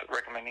sister-in-law was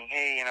recommending,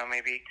 hey,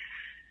 maybe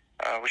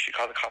we should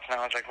call the cops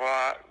now. I was like,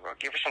 well,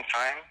 give her some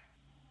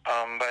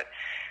time. But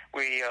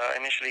we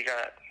initially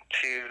got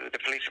to the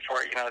police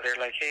report. They're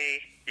like,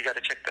 hey, you got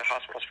to check the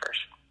hospitals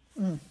first.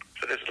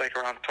 So this is like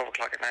around 12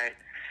 o'clock at night.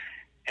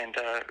 And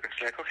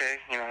it's like, okay,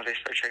 they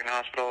start checking the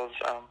hospitals.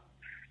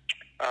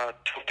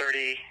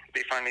 12:30,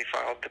 they finally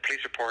filed the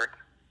police report.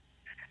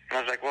 And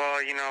I was like, well,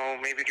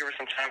 maybe give her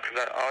some time,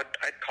 because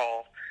I'd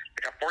call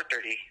like at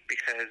 4:30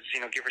 because,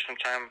 give her some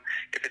time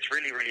if it's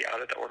really, really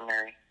out of the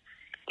ordinary.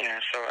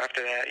 So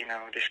after that,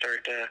 they started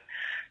the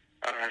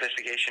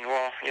investigation.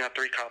 Well, 3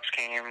 cops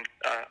came.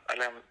 I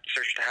let them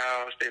search the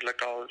house. They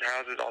looked all the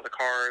houses, all the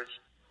cars,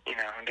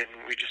 and then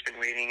we just been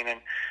waiting. And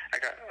then I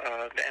got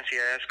the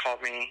NCIS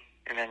called me,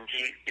 and then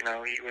he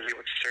was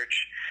able to search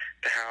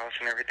the house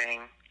and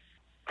everything.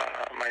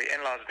 My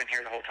in-laws have been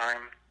here the whole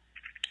time.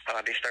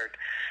 They start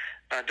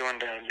doing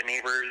the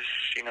neighbors,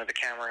 the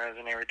cameras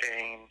and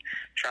everything,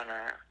 trying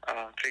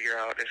to figure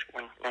out if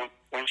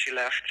when she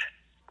left,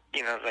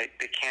 like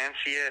they can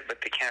see it,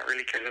 but they can't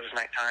really because it was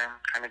nighttime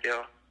kind of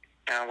deal.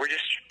 We're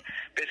just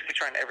basically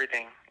trying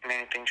everything and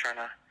anything, trying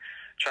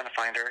to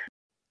find her.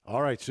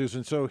 All right,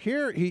 Susan. So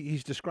here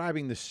he's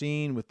describing the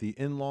scene with the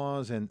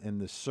in-laws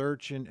and the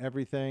search and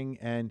everything.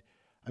 And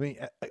I mean,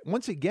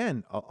 once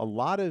again, a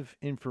lot of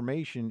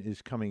information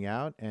is coming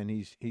out,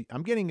 and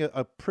I'm getting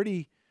a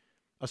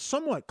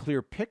somewhat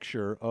clear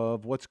picture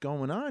of what's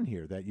going on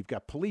here, that you've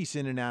got police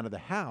in and out of the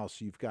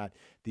house. You've got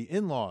the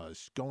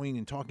in-laws going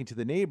and talking to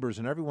the neighbors,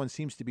 and everyone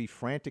seems to be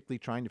frantically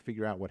trying to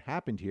figure out what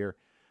happened here.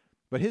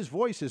 But his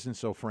voice isn't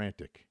so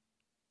frantic.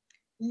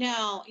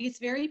 No, he's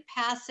very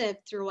passive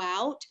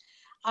throughout.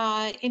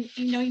 And,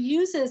 he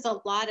uses a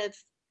lot of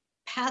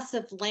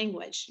passive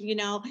language.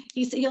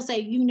 He'll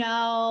say,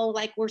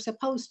 like we're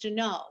supposed to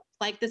know,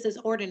 like this is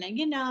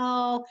ordinary,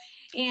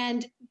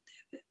 and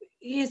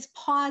his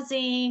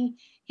pausing,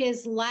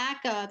 his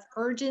lack of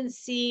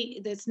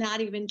urgency that's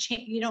not even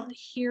you don't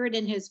hear it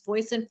in his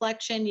voice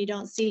inflection. You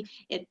don't see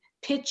it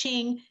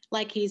pitching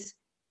like he's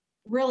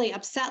really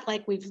upset,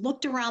 like we've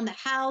looked around the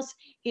house,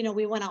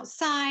 we went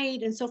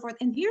outside and so forth.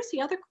 And here's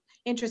the other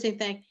interesting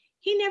thing.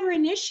 He never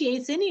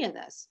initiates any of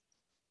this.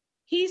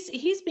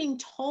 He's being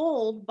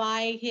told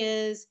by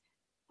his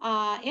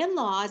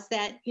in-laws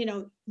that,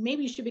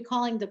 maybe you should be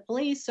calling the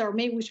police, or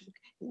maybe we should,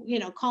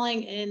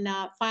 calling and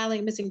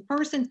filing missing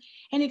persons.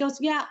 And he goes,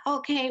 yeah,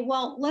 okay,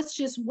 well, let's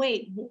just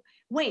wait.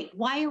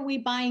 Why are we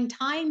buying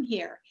time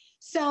here?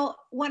 So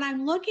when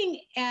I'm looking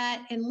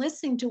at and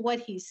listening to what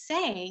he's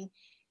saying,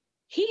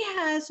 he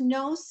has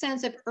no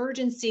sense of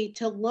urgency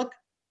to look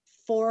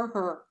for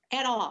her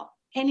at all.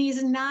 And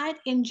he's not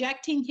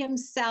injecting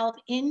himself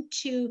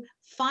into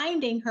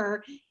finding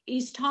her.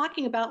 He's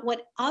talking about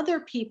what other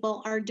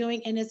people are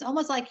doing. And it's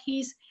almost like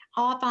he's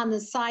off on the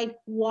side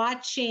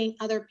watching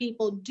other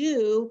people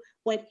do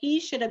what he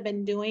should have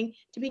been doing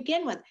to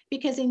begin with,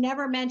 because he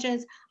never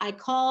mentions, I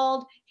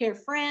called her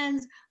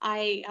friends,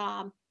 I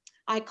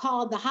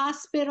called the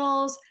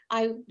hospitals,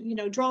 I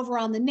drove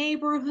around the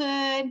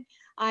neighborhood,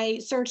 I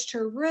searched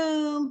her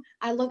room,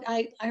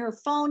 her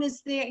phone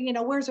is there,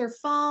 where's her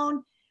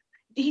phone?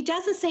 He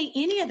doesn't say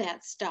any of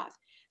that stuff.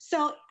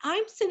 So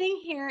I'm sitting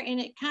here and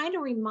it kind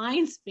of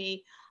reminds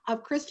me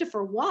of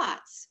Christopher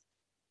Watts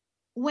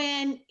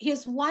when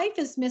his wife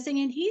is missing,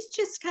 and he's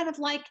just kind of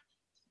like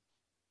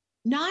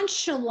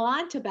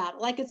nonchalant about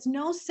it, like it's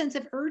no sense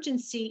of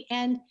urgency.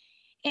 And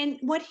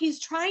what he's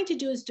trying to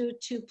do is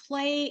to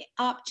play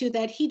up to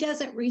that he's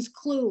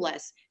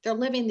clueless. They're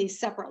living these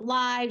separate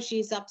lives.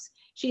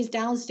 She's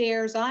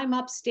downstairs, I'm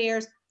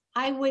upstairs.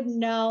 I wouldn't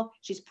know.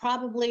 She's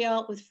probably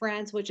out with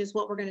friends, which is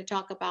what we're going to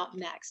talk about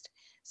next.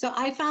 So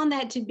I found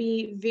that to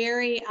be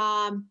very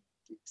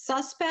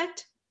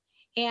suspect,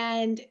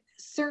 and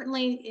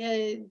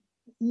certainly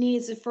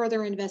needs a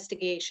further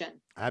investigation.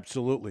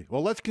 Absolutely.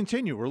 Well, let's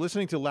continue. We're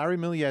listening to Larry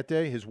Migliette.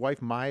 His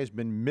wife, Maya, has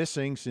been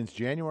missing since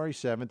January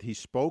 7th. He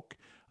spoke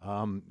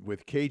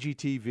with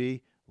KGTV.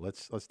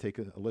 Let's take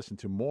a listen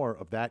to more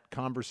of that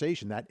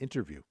conversation, that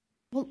interview.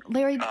 Well,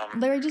 Larry,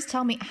 just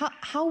tell me,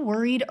 how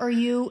worried are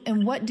you,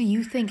 and what do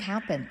you think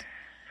happened?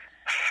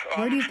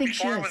 Where do you think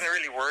she is? I wasn't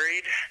really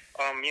worried.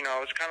 I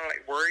was kind of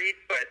like worried,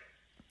 but,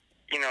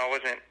 I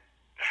wasn't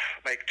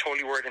like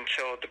totally worried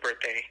until the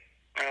birthday.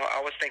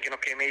 I was thinking,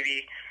 okay,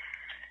 maybe,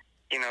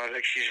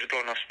 like she's just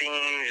blowing off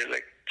steam, just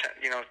like,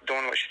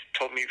 doing what she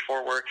told me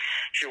before, where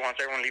she wants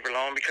everyone to leave her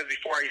alone. Because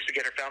before I used to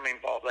get her family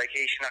involved, like,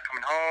 hey, she's not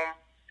coming home,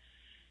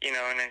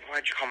 and then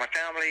why'd you call my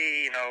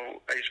family?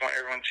 I just want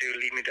everyone to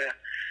leave me the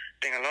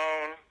thing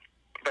alone.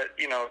 But,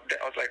 I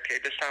was like, okay,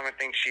 this time I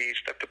think she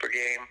stepped up her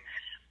game,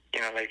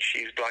 like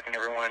she's blocking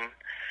everyone.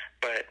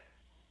 But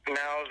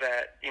now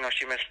that,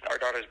 she missed our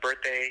daughter's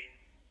birthday,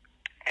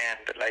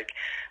 and like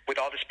with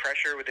all this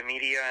pressure with the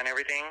media and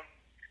everything,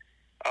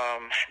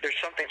 there's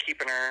something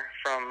keeping her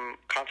from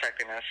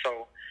contacting us.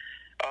 So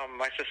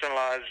my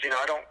sister-in-law is,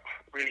 I don't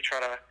really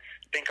try to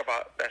think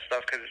about that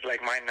stuff because it's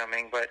like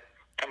mind-numbing, but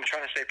I'm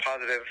trying to stay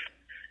positive.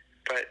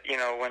 But,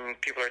 when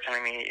people are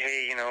telling me,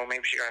 hey,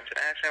 maybe she got into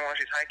an accident while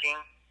she's hiking,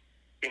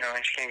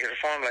 and she can't get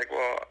her phone, like,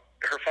 well,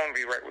 her phone would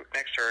be right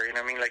next to her,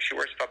 like she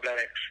wears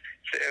Fabletics,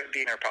 so it would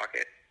be in her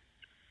pocket.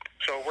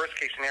 So worst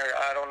case scenario,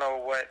 I don't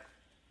know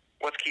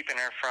what's keeping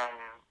her from,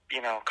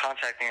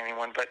 contacting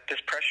anyone, but this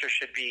pressure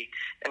should be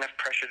enough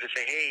pressure to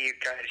say, hey, you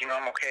guys,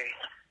 I'm okay.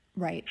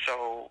 Right.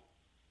 So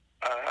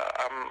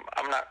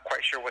I'm not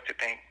quite sure what to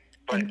think,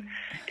 but,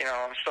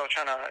 I'm still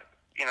trying to,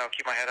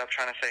 keep my head up,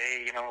 trying to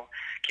say, hey,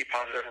 keep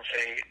positive and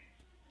say,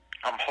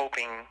 I'm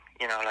hoping,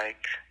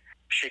 like,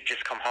 she'd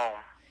just come home,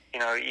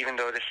 even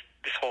though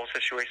this whole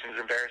situation is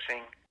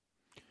embarrassing.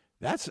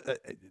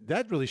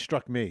 That really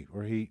struck me,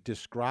 where he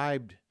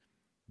described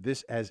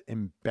this as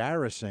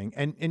embarrassing.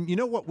 And you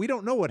know what? We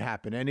don't know what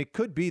happened. And it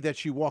could be that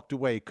she walked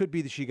away. It could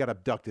be that she got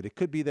abducted. It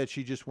could be that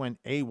she just went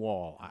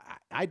AWOL.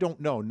 I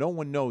don't know. No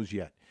one knows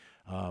yet.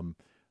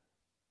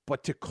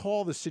 But to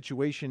call the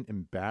situation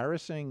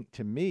embarrassing,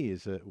 to me,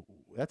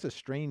 that's a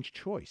strange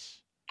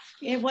choice.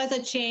 It was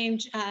a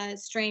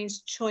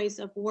strange choice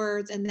of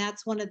words. And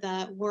that's one of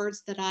the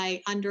words that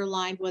I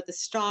underlined with a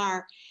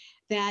star.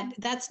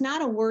 That's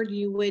not a word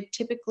you would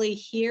typically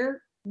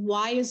hear.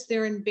 Why is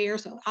there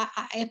embarrassing?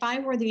 If I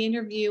were the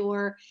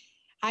interviewer,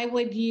 I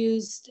would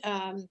use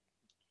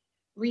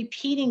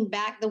repeating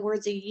back the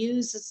words he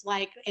uses,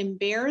 like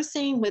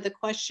embarrassing with a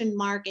question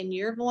mark in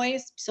your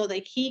voice, so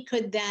that he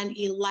could then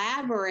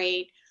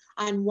elaborate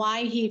on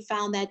why he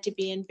found that to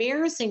be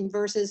embarrassing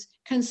versus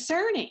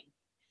concerning.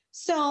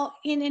 So,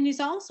 and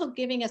he's also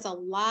giving us a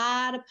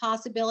lot of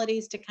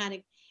possibilities to kind of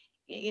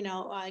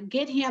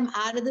get him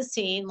out of the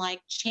scene,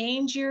 like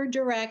change your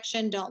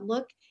direction. Don't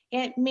look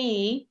at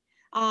me.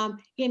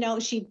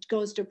 She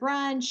goes to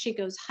brunch, she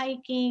goes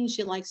hiking,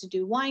 she likes to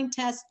do wine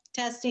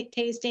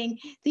tasting.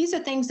 These are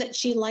things that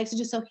she likes to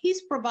do. So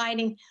he's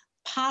providing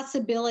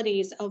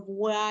possibilities of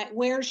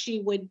where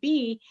she would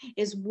be,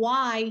 is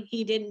why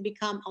he didn't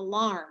become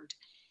alarmed.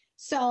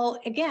 So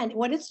again,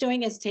 what it's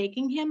doing is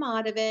taking him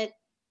out of it.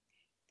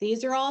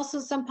 These are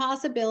also some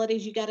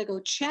possibilities. You got to go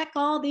check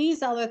all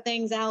these other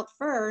things out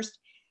first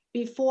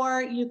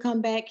before you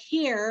come back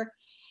here.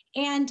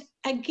 And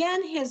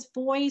again, his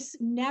voice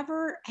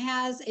never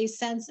has a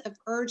sense of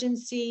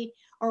urgency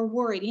or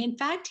worried. In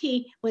fact,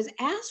 he was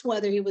asked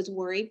whether he was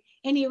worried,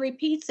 and he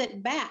repeats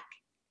it back.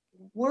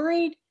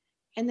 Worried,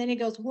 and then he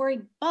goes,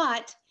 worried,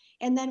 but,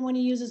 and then when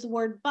he uses the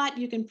word but,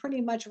 you can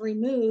pretty much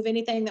remove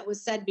anything that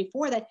was said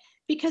before that,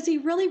 because he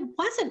really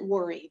wasn't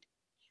worried.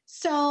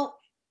 So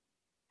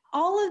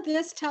all of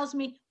this tells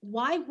me,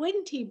 why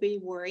wouldn't he be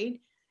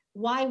worried?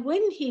 Why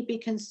wouldn't he be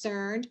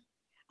concerned?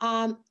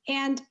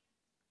 And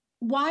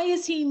why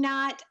is he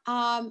not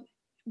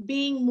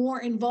being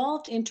more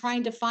involved in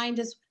trying to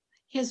find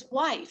his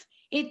wife?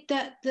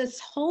 This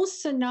whole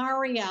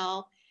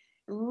scenario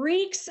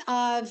reeks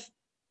of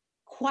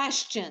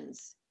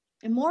questions.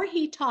 The more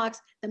he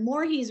talks, the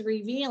more he's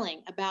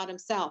revealing about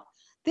himself.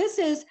 This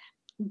is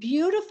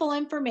beautiful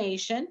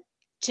information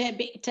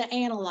to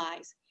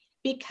analyze,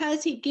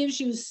 because he gives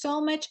you so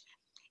much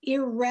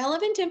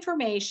irrelevant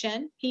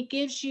information. He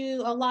gives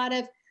you a lot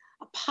of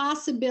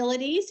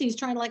possibilities. He's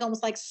trying to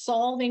almost like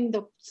solving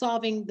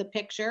the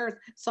picture,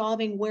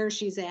 solving where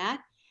she's at,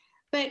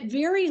 but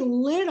very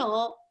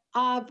little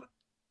of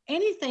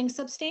anything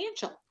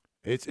substantial.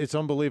 It's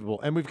unbelievable.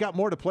 And we've got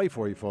more to play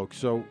for you, folks.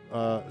 So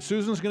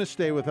Susan's going to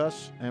stay with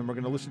us, and we're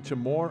going to listen to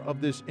more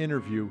of this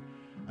interview.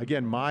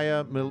 Again,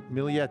 Maya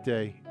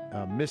Millete,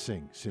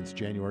 missing since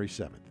January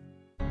 7th.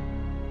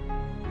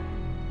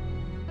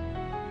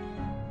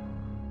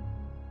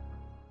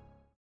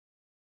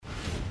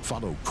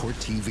 Follow Court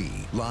TV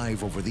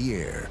live over the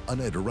air,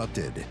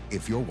 uninterrupted.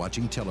 If you're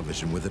watching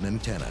television with an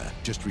antenna,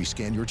 just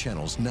rescan your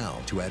channels now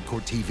to add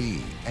Court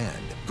TV.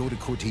 And go to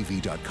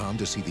CourtTV.com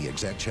to see the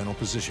exact channel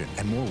position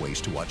and more ways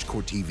to watch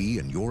Court TV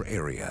in your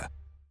area.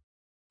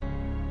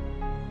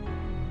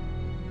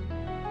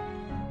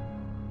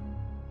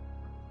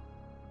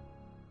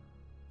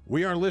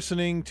 We are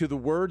listening to the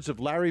words of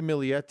Larry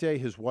Millete.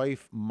 His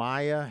wife,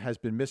 Maya, has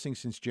been missing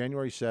since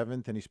January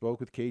 7th, and he spoke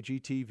with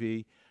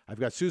KGTV. I've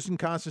got Susan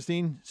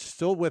Constantine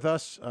still with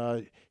us.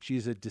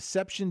 She's a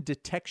deception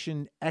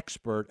detection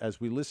expert,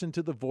 as we listen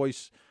to the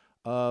voice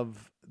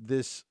of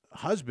this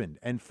husband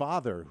and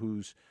father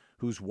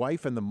whose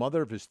wife and the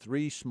mother of his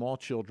 3 small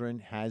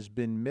children has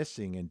been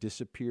missing and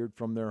disappeared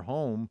from their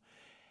home.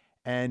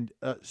 And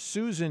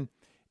Susan,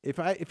 if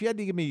you had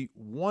to give me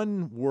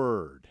one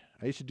word,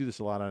 I used to do this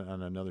a lot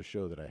on another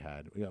show that I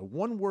had.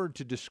 One word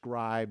to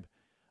describe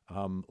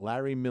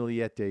Larry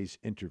Milliete's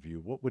interview,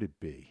 what would it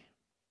be?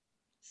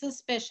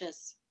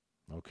 Suspicious.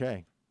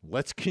 Okay,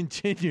 let's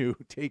continue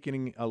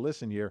taking a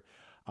listen here.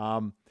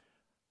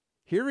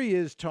 Here he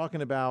is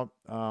talking about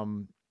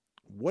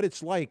what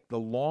it's like the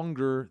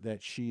longer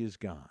that she is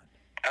gone.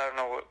 I don't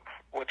know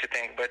what to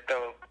think, but the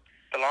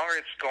longer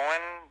it's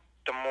going,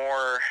 the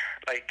more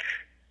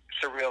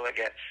surreal it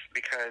gets,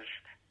 because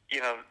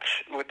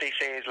what they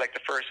say is the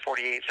first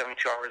 48,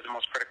 72 hours is the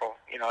most critical.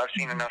 I've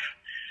seen enough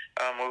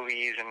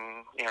movies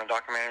and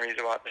documentaries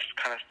about this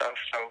kind of stuff.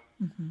 So,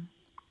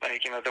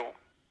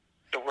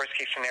 the worst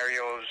case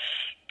scenario is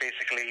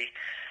basically,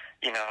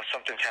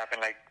 something's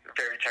happened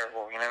very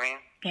terrible. You know what I mean?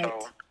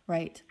 Right. So,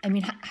 right. I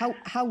mean,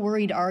 how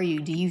worried are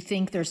you? Do you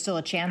think there's still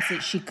a chance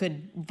that she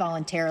could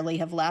voluntarily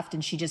have left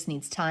and she just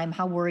needs time?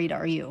 How worried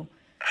are you?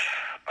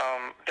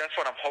 That's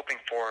what I'm hoping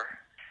for.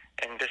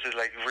 And this is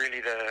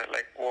really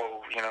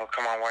whoa,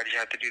 come on, why did you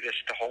have to do this,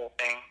 the whole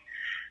thing?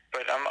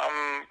 But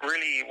I'm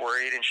really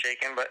worried and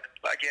shaken. But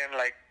again,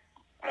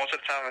 most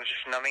of the time it's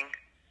just numbing.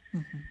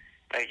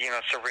 like, you know,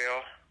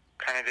 surreal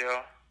kind of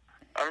deal.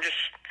 I'm just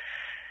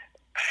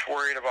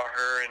worried about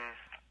her and,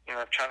 you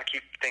know, trying to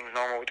keep things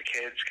normal with the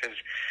kids because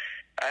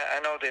I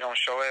know they don't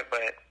show it,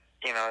 but,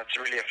 you know, it's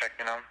really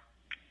affecting them.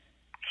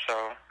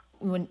 So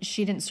when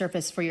she didn't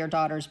surface for your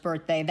daughter's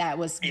birthday, that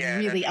was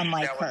really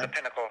unlike her. That was the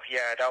pinnacle.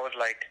 Yeah, that was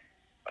like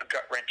a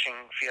gut-wrenching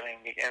feeling.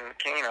 And,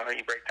 you know,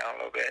 you break down a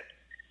little bit.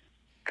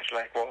 It's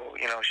like, well,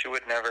 you know, she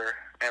would never,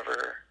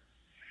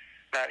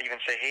 not even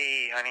say,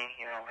 hey, honey,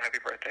 you know, happy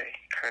birthday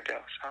kind of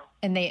deal. So.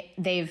 And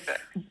they've,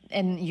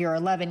 and your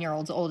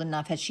 11-year-old's old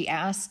enough. Has she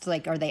asked?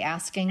 Like, are they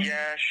asking?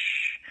 Yeah,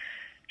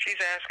 she's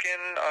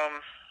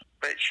asking,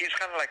 but she's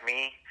kind of like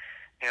me,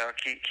 you know,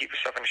 keep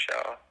yourself in the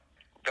shell.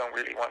 Don't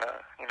really want to,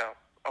 you know,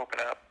 open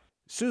up.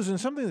 Susan,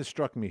 something that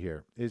struck me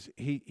here is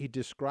he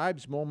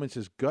describes moments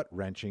as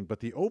gut-wrenching, but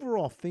the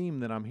overall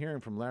theme that I'm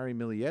hearing from Larry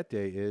Migliette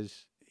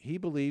is he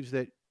believes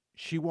that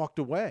she walked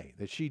away,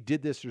 that she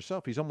did this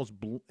herself. He's almost,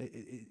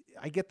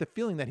 I get the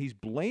feeling that he's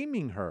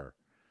blaming her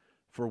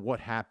for what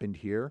happened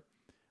here.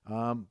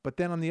 But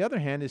then on the other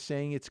hand is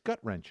saying it's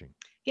gut-wrenching.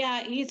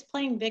 Yeah, he's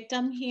playing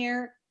victim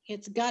here.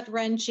 It's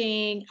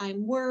gut-wrenching.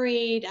 I'm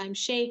worried. I'm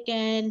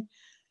shaken.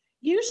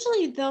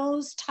 Usually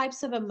those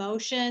types of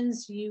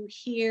emotions you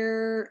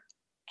hear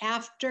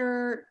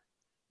after,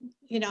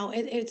 you know,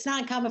 it's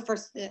not common for,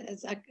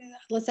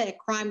 let's say, a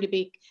crime to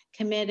be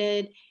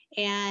committed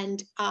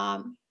and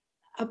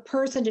a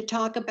person to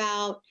talk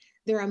about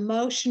their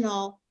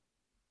emotional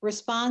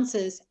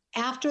responses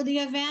after the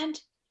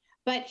event,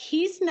 but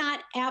he's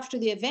not after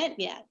the event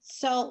yet.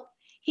 So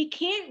he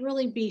can't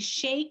really be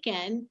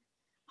shaken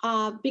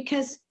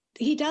because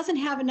he doesn't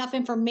have enough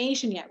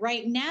information yet.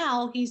 Right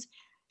now,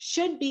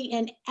 should be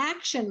in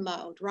action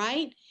mode,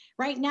 right?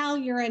 Right now,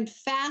 you're in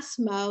fast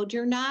mode.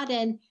 You're not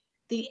in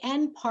the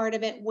end part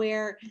of it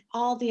where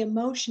all the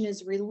emotion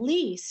is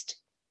released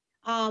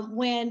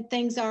when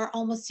things are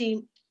almost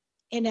seem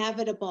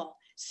inevitable.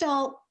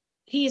 So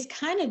he's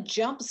kind of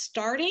jump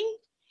starting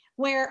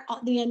where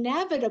the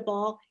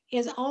inevitable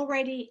is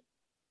already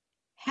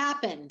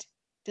happened.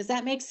 Does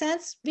that make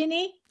sense,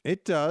 Vinny?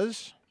 It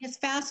does. He's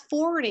fast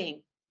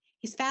forwarding.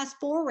 He's fast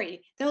forwarding.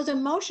 Those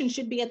emotions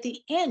should be at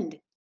the end,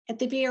 at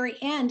the very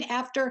end,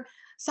 after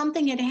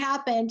something had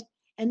happened,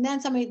 and then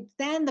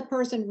the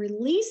person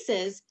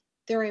releases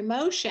their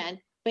emotion,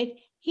 but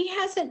he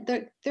hasn't,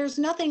 there's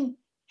nothing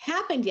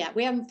happened yet.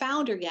 We haven't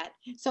found her yet.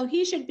 So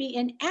he should be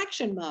in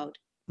action mode.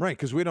 Right,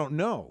 because we don't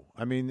know.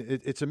 I mean,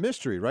 it's a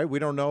mystery, right? We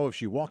don't know if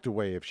she walked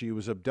away, if she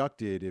was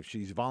abducted, if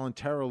she's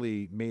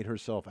voluntarily made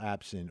herself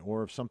absent,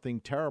 or if something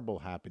terrible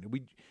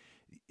happened.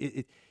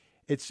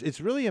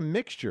 It's really a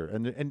mixture.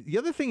 And the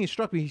other thing he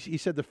struck me, he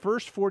said the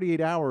first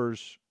 48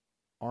 hours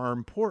are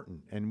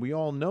important, and we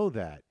all know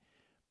that.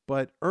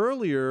 But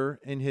earlier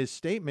in his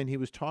statement, he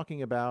was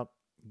talking about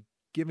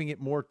giving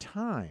it more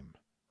time.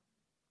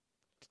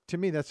 To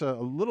me, that's a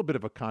little bit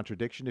of a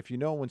contradiction. If you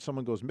know when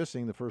someone goes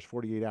missing, the first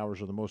 48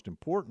 hours are the most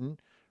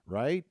important,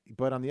 right?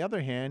 But on the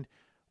other hand,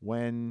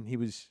 when he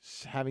was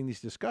having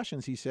these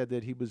discussions, he said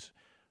that he was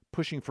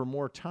pushing for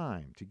more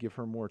time, to give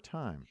her more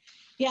time.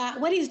 Yeah,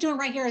 what he's doing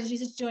right here is he's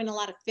just doing a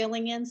lot of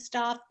filling in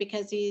stuff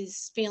because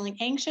he's feeling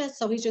anxious.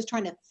 So he's just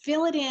trying to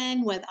fill it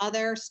in with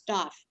other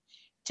stuff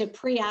to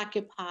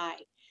preoccupy.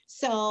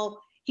 So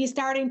he's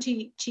starting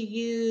to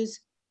use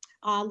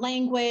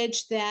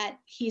language that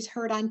he's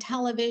heard on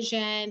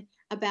television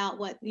about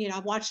what, you know,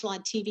 I've watched a lot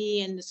of TV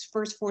in this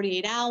first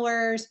 48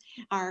 hours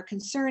are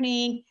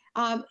concerning.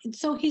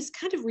 So he's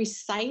kind of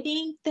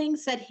reciting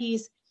things that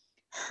he's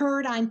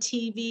heard on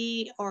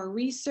TV or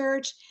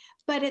research,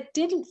 but it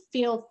didn't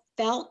feel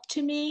felt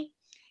to me.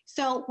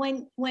 So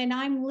when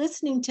I'm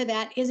listening to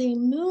that, is he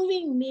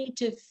moving me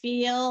to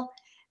feel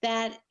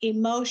that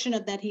emotion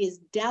of that he is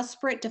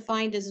desperate to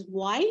find his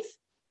wife?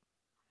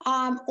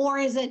 Or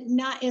is it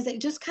not, is it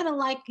just kind of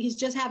like he's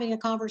just having a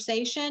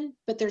conversation,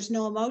 but there's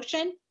no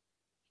emotion?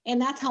 And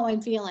that's how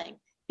I'm feeling.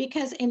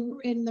 Because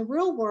in the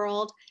real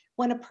world,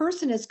 when a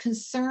person is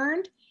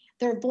concerned,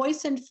 their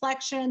voice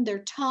inflection, their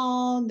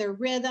tone, their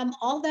rhythm,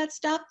 all that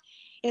stuff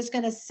is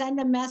going to send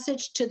a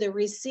message to the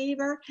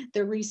receiver.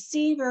 The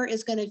receiver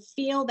is going to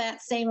feel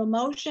that same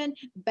emotion,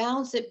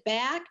 bounce it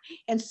back.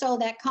 And so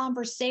that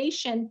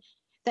conversation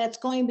that's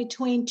going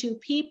between two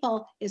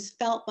people is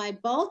felt by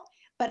both.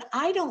 But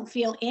I don't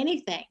feel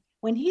anything.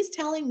 When he's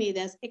telling me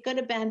this, it could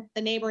have been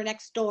the neighbor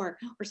next door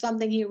or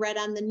something he read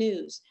on the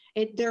news.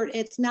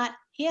 It's not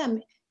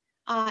him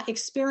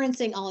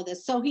experiencing all of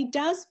this. So he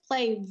does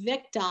play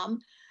victim.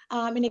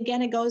 And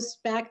again, it goes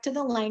back to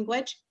the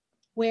language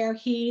where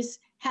he's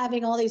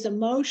having all these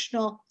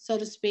emotional, so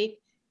to speak,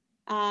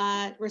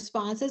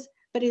 responses,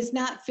 but he's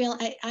not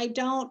feeling, I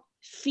don't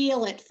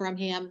feel it from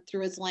him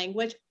through his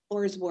language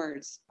or his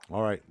words.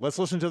 All right, let's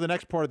listen to the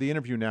next part of the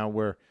interview now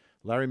where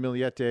Larry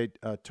Migliette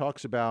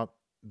talks about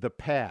the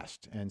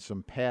past and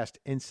some past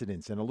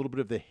incidents and a little bit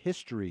of the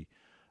history,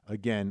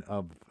 again,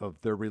 of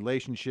their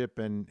relationship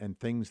and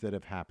things that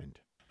have happened.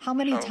 How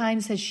many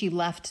times has she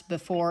left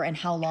before, and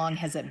how long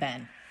has it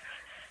been?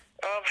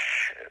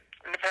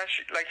 In the past,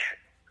 like,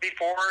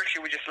 before, she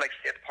would just, like,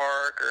 stay at the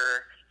park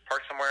or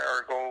park somewhere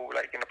or go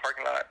like in the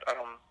parking lot.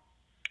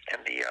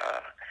 And the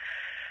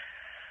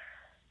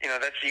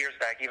that's years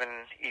back.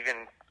 Even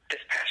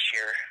this past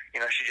year,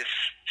 she just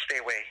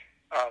stay away.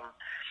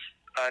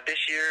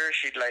 This year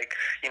she'd like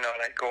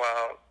go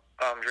out,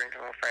 drink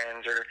with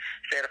friends or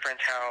stay at a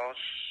friend's house,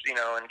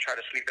 and try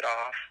to sleep it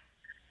off.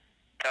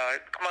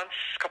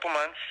 Couple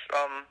months,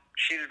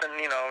 she's been,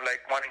 like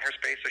wanting her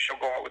space, so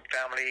she'll go out with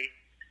family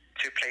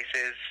to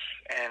places,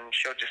 and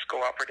she'll just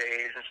go out for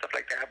days and stuff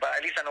like that. But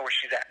at least I know where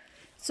she's at.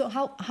 So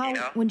how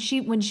when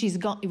she's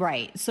gone,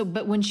 right? So,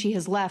 but when she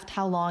has left,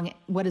 how long?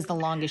 What is the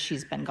longest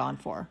she's been gone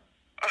for?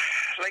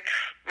 Like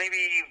maybe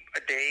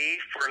a day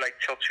for like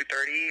till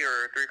 2:30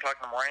 or 3 o'clock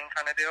in the morning,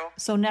 kind of deal.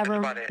 So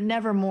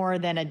never more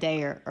than a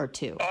day or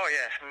two. Oh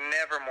yeah,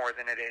 never more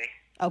than a day.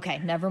 Okay,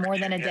 never more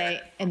than a day,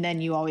 and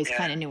then you always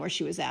kind of knew where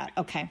she was at.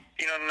 Okay.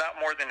 Not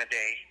more than a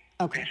day.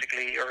 Okay.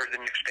 Basically, or the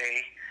next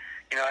day.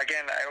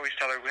 Again, I always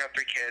tell her we have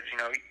 3 kids. You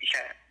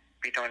can't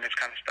be doing this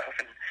kind of stuff,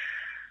 and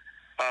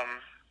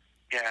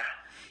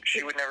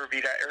she would never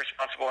be that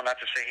irresponsible not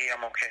to say, "Hey,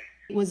 I'm okay."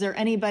 Was there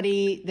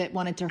anybody that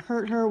wanted to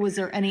hurt her? Was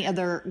there any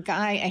other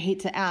guy? I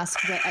hate to ask,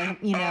 but I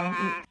don't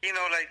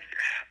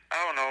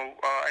know.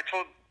 I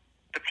told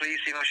the police,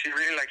 she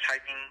really likes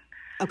hiking.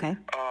 Okay.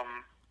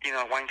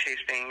 Wine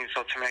tasting,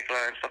 so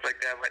Temecula and stuff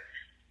like that. But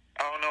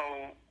I don't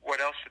know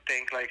what else to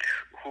think. Like,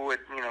 who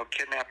would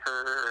kidnap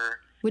her? Or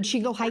would she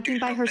go hiking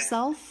by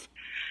herself?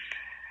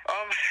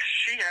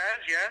 She has,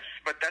 yes,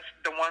 but that's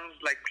the ones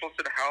like close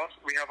to the house.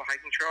 We have a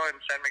hiking trail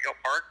in San Miguel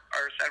Park,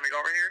 or San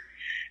Miguel right here.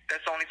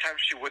 That's the only time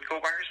she would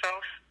go by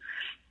herself.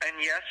 And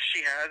yes,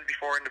 she has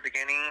before in the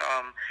beginning,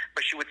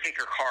 but she would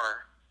take her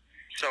car.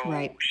 So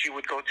she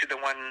would go to the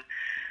one,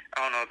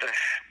 I don't know, the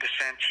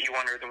Santee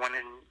one or the one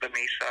in the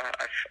Mesa.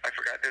 I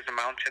forgot. There's a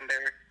mountain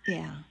there.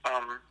 Yeah.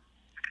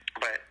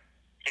 But,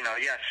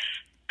 yes,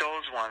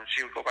 those ones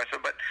she would go by. So,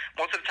 but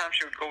most of the time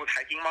she would go with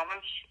hiking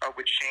mamas,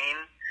 with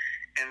Shane.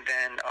 And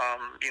then,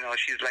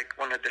 she's like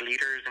one of the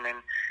leaders, and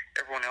then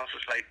everyone else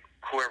is like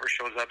whoever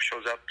shows up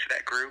to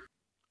that group.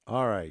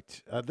 All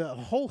right. The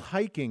whole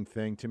hiking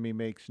thing to me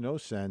makes no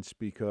sense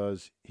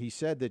because he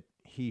said that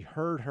he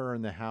heard her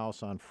in the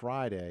house on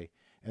Friday,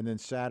 and then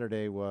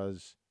Saturday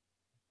was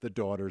the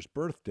daughter's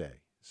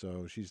birthday.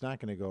 So she's not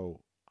going to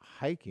go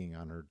hiking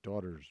on her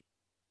daughter's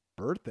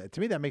birthday.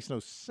 To me, that makes no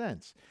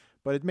sense.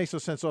 But it makes no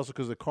sense also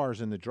because the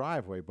car's in the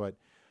driveway. But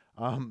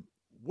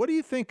what do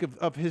you think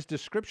of his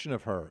description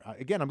of her?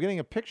 Again, I'm getting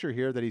a picture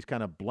here that he's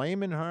kind of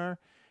blaming her,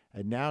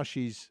 and now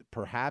she's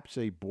perhaps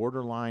a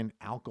borderline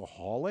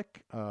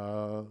alcoholic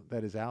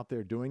that is out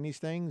there doing these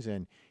things,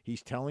 and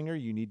he's telling her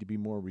you need to be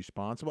more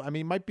responsible. I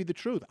mean, it might be the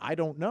truth. I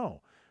don't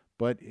know.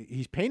 But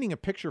he's painting a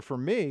picture for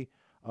me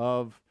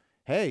of,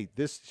 hey,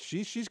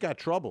 she's got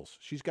troubles.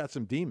 She's got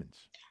some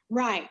demons.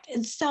 Right.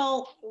 And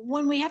so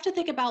when we have to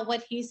think about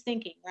what he's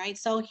thinking, right?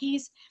 So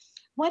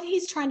what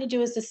he's trying to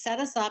do is to set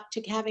us up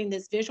to having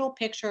this visual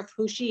picture of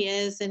who she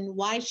is and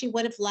why she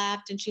would have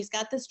left. And she's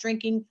got this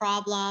drinking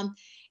problem.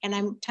 And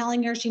I'm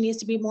telling her she needs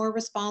to be more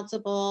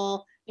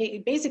responsible,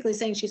 basically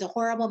saying she's a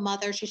horrible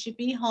mother. She should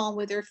be home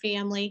with her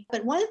family.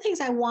 But one of the things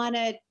I want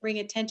to bring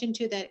attention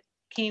to that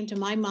came to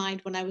my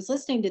mind when I was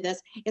listening to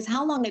this is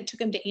how long it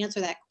took him to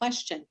answer that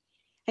question.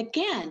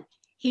 Again,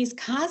 he's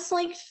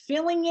constantly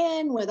filling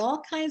in with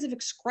all kinds of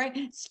it's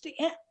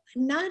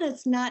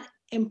not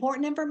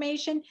important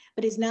information,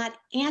 but he's not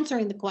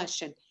answering the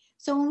question.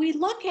 So when we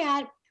look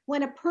at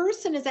when a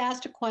person is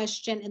asked a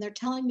question and they're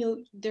trying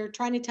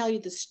to tell you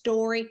the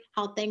story,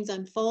 how things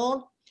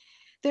unfold,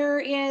 there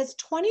is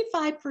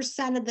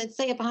 25% of the,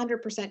 say of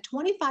 100%,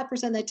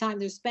 25% of the time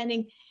they're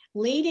spending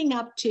leading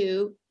up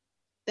to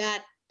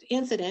that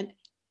incident.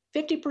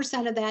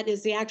 50% of that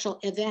is the actual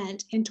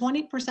event, and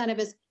 20% of it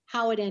is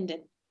how it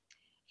ended.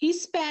 He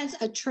spends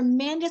a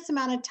tremendous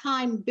amount of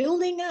time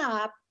building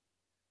up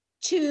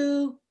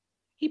to,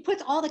 he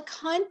puts all the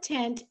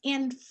content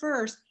in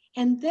first,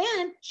 and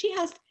then she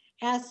has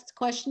asked the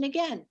question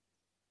again,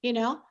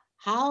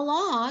 how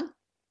long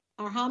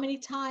or how many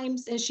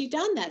times has she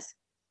done this?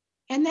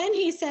 And then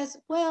he says,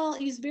 well,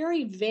 he's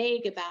very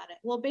vague about it.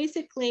 Well,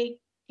 basically,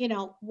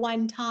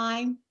 one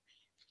time.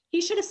 He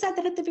should have said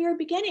that at the very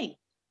beginning,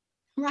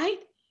 right?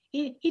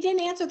 He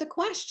didn't answer the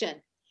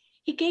question.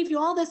 He gave you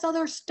all this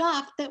other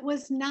stuff that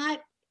was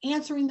not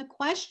answering the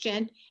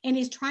question, and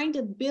he's trying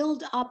to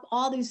build up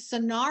all these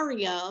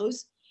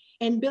scenarios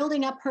and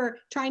building up her,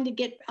 trying to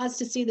get us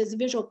to see this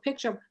visual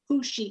picture of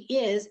who she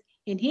is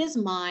in his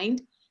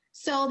mind,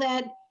 so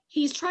that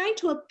he's trying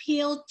to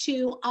appeal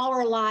to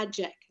our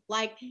logic.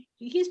 Like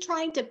he's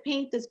trying to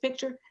paint this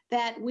picture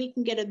that we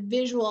can get a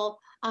visual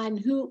on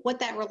what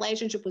that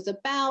relationship was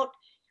about,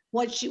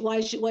 what she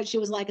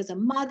was like as a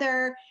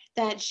mother,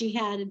 that she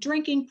had a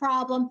drinking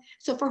problem.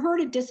 So for her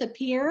to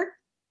disappear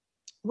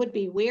would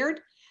be weird.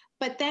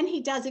 But then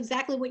he does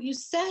exactly what you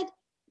said,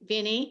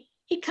 Vinny.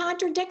 He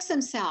contradicts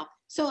himself.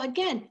 So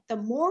again, the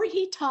more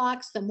he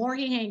talks, the more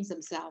he hangs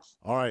himself.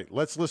 All right,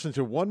 let's listen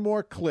to one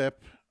more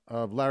clip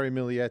of Larry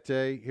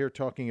Migliette here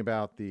talking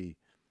about the,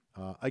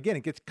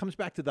 again, comes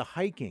back to the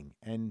hiking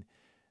and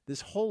this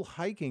whole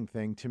hiking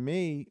thing to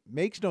me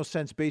makes no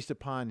sense based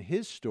upon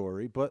his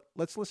story, but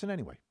let's listen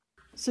anyway.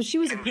 So she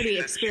was a pretty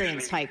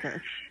experienced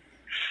hiker.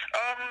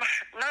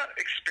 Not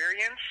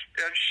experienced.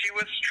 She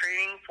was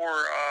training for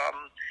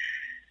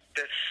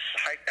this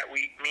hike that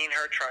me and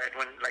her tried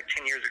like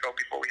 10 years ago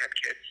before we had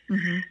kids.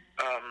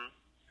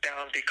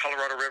 Down the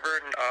Colorado River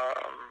and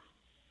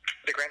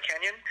the Grand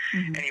Canyon.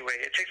 Anyway,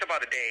 it takes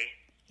about a day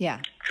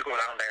to go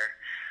down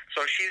there.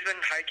 So she's been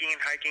hiking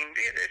and hiking.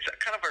 It's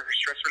kind of her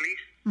stress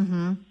relief.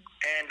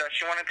 And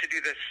she wanted to do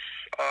this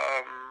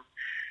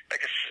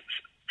like a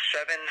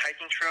 7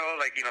 hiking trail,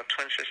 like,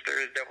 Twin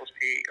Sisters, Devil's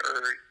Peak,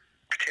 or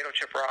Potato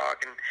Chip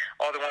Rock, and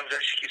all the ones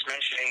that she keeps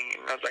mentioning.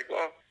 And I was like,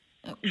 well...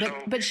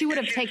 But she would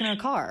have taken her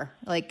car,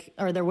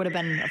 or there would have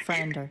been a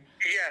friend, or...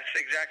 Yes,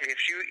 exactly. If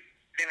she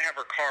didn't have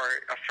her car,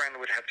 a friend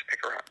would have to pick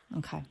her up.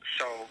 Okay.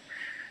 So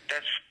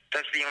that's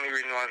the only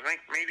reason why I was like,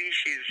 maybe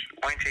she's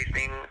wine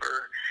tasting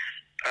or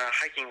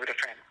hiking with a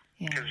friend.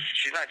 Because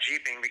she's not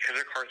jeeping because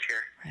her car's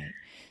here. Right.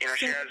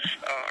 She has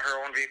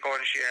her own vehicle,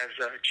 and she has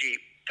a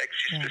Jeep. Like,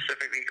 she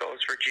specifically goes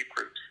for Jeep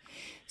groups.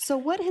 So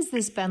what has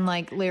this been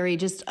like, Larry,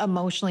 just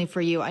emotionally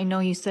for you? I know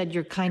you said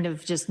you're kind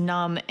of just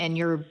numb and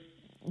you're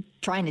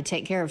trying to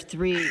take care of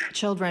 3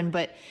 children,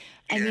 but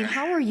I mean,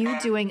 how are you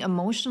doing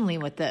emotionally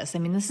with this? I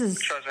mean, this is...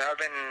 Trust me, I've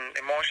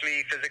been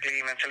emotionally,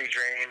 physically, mentally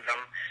drained.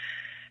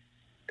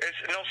 It's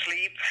no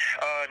sleep,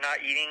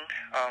 not eating.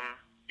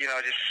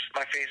 Just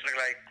my face looked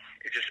like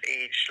it just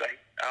aged, like,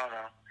 I don't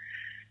know.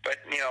 But,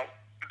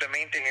 the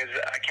main thing is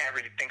I can't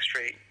really think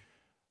straight.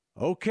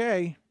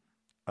 Okay.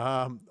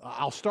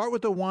 I'll start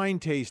with the wine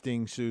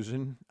tasting,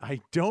 Susan.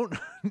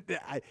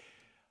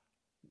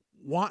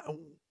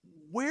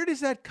 Where does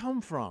that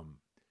come from?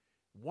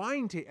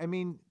 I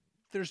mean,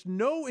 there's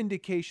no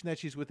indication that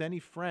she's with any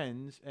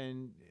friends,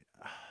 and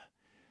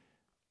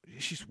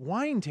she's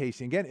wine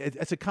tasting. Again,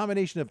 it's a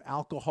combination of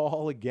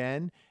alcohol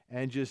again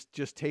and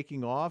just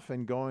taking off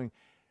and going,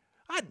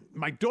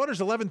 my daughter's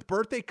 11th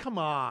birthday? Come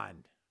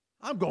on.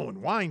 I'm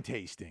going wine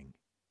tasting.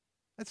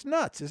 That's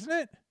nuts, isn't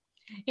it?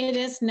 It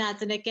is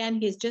nuts. And again,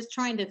 he's just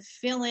trying to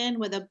fill in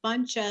with a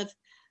bunch of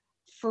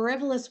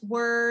frivolous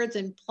words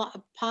and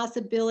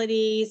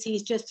possibilities.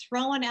 He's just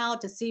throwing out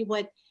to see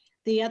what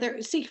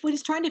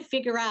he's trying to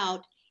figure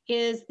out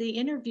is the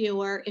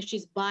interviewer, if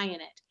she's buying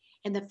it.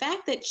 And the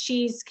fact that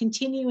she's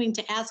continuing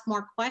to ask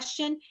more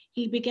questions,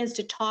 he begins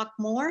to talk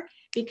more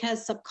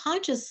because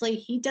subconsciously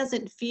he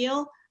doesn't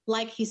feel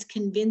like he's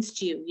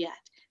convinced you yet.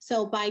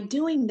 So by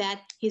doing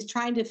that, he's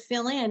trying to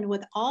fill in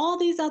with all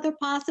these other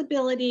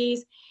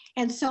possibilities.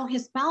 And so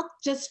his mouth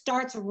just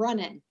starts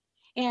running.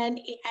 And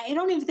I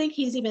don't even think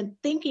he's even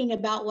thinking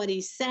about what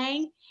he's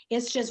saying.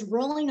 It's just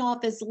rolling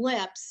off his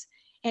lips,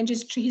 and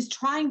he's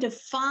trying to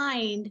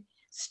find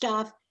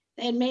stuff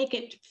and make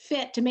it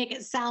fit to make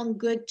it sound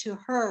good to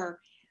her.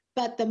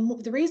 But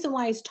the reason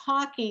why he's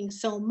talking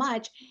so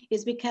much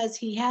is because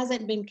he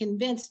hasn't been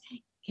convinced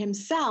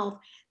himself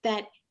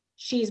that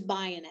she's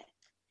buying it.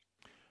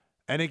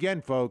 And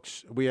again,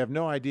 folks, we have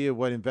no idea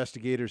what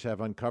investigators have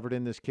uncovered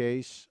in this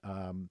case.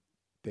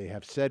 They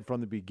have said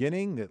from the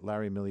beginning that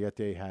Larry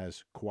Migliette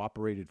has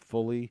cooperated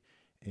fully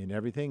in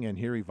everything, and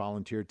here he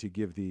volunteered to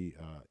give the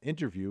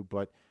interview,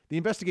 but the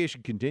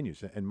investigation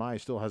continues, and Maya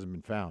still hasn't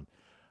been found.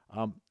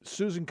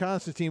 Susan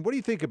Constantine, what do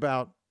you think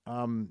about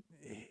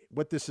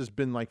what this has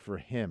been like for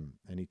him?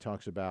 And he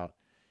talks about,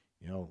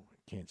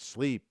 can't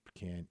sleep,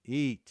 can't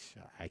eat,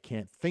 I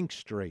can't think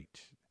straight.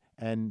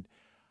 And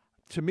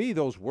to me,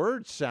 those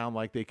words sound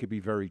like they could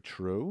be very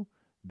true,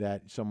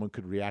 that someone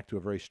could react to a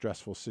very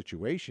stressful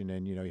situation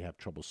and, you have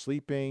trouble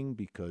sleeping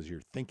because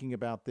you're thinking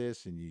about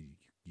this and you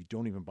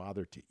don't even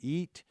bother to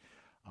eat.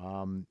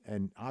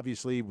 And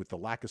obviously with the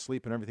lack of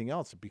sleep and everything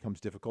else, it becomes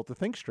difficult to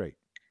think straight.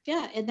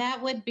 Yeah. And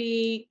that would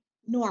be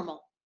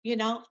normal,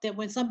 that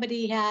when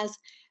somebody has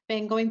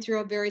been going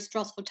through a very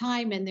stressful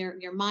time and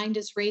your mind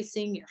is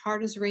racing, your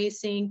heart is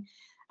racing,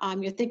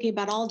 you're thinking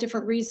about all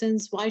different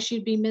reasons why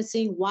she'd be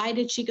missing. Why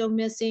did she go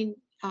missing?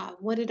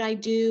 What did I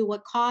do?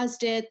 What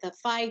caused it? The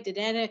fight? Did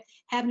it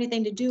have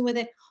anything to do with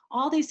it?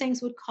 All these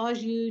things would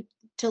cause you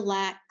to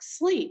lack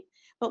sleep.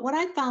 But what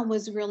I found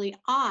was really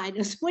odd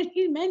is when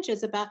he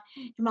mentions about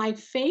my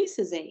face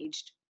is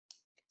aged.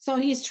 So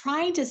he's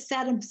trying to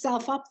set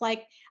himself up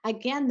like,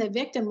 again, the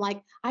victim,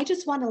 like, I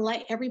just want to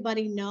let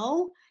everybody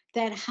know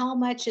that how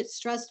much it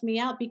stressed me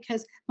out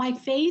because my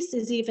face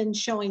is even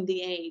showing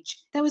the age.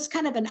 That was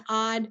kind of an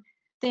odd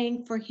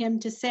thing for him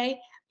to say,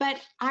 but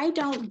I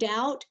don't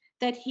doubt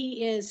that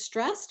he is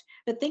stressed.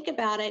 But think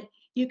about it,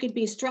 you could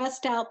be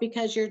stressed out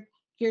because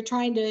you're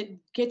trying to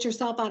get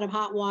yourself out of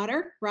hot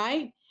water,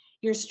 right?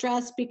 You're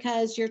stressed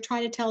because you're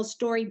trying to tell a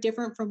story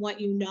different from what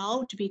you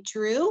know to be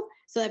true.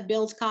 So that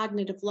builds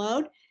cognitive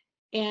load.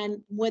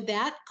 And with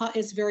that,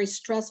 it's very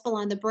stressful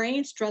on the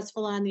brain,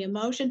 stressful on the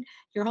emotion,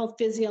 your whole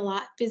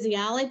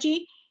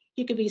physiology.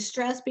 You could be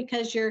stressed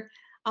because your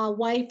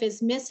wife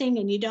is missing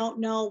and you don't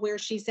know where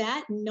she's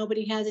at and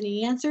nobody has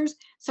any answers.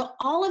 So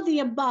all of the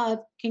above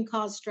can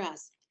cause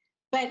stress.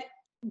 But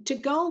to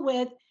go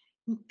with,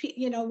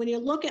 when you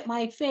look at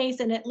my face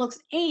and it looks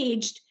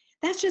aged,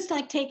 that's just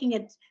like taking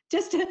it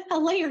just a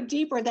layer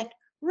deeper that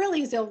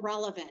really is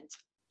irrelevant.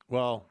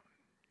 Well,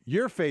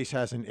 your face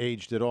hasn't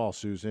aged at all,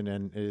 Susan,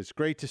 and it's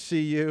great to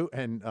see you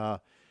and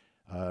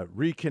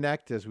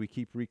reconnect as we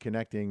keep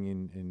reconnecting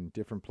in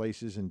different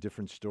places and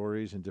different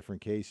stories and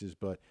different cases.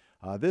 But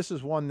this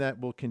is one that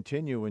will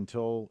continue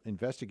until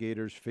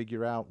investigators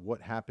figure out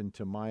what happened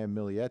to Maya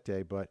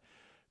Millete. But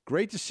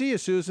great to see you,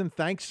 Susan.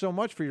 Thanks so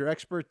much for your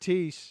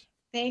expertise.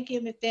 Thank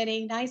you,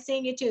 Vinny. Nice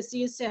seeing you too. See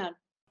you soon.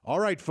 All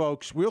right,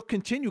 folks, we'll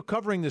continue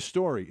covering this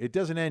story. It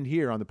doesn't end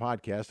here on the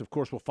podcast. Of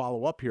course, we'll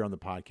follow up here on the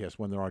podcast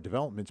when there are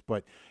developments.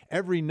 But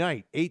every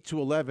night, 8 to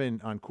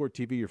 11 on Court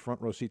TV, your front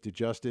row seat to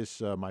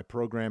justice, my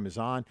program is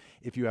on.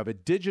 If you have a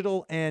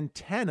digital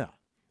antenna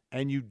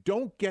and you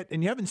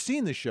haven't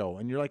seen the show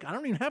and you're like, I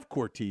don't even have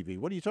Court TV.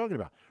 What are you talking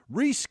about?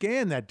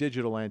 Rescan that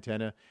digital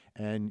antenna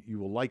and you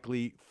will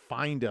likely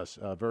find us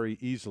very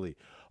easily.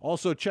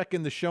 Also, check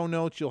in the show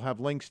notes. You'll have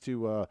links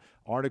to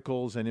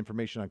articles and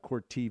information on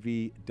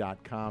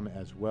courttv.com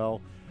as well.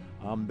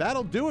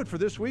 That'll do it for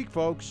this week,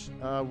 folks.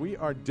 We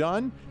are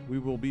done. We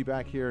will be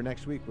back here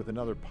next week with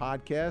another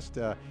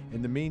podcast.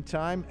 In the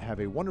meantime, have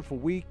a wonderful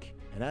week.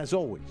 And as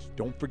always,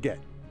 don't forget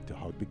to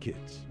hug the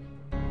kids.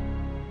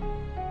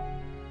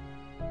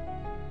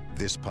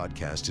 This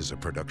podcast is a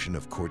production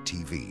of Court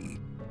TV.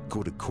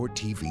 Go to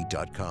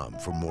courttv.com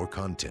for more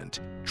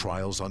content,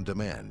 trials on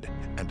demand,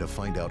 and to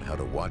find out how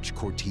to watch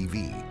Court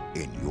TV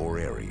in your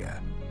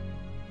area.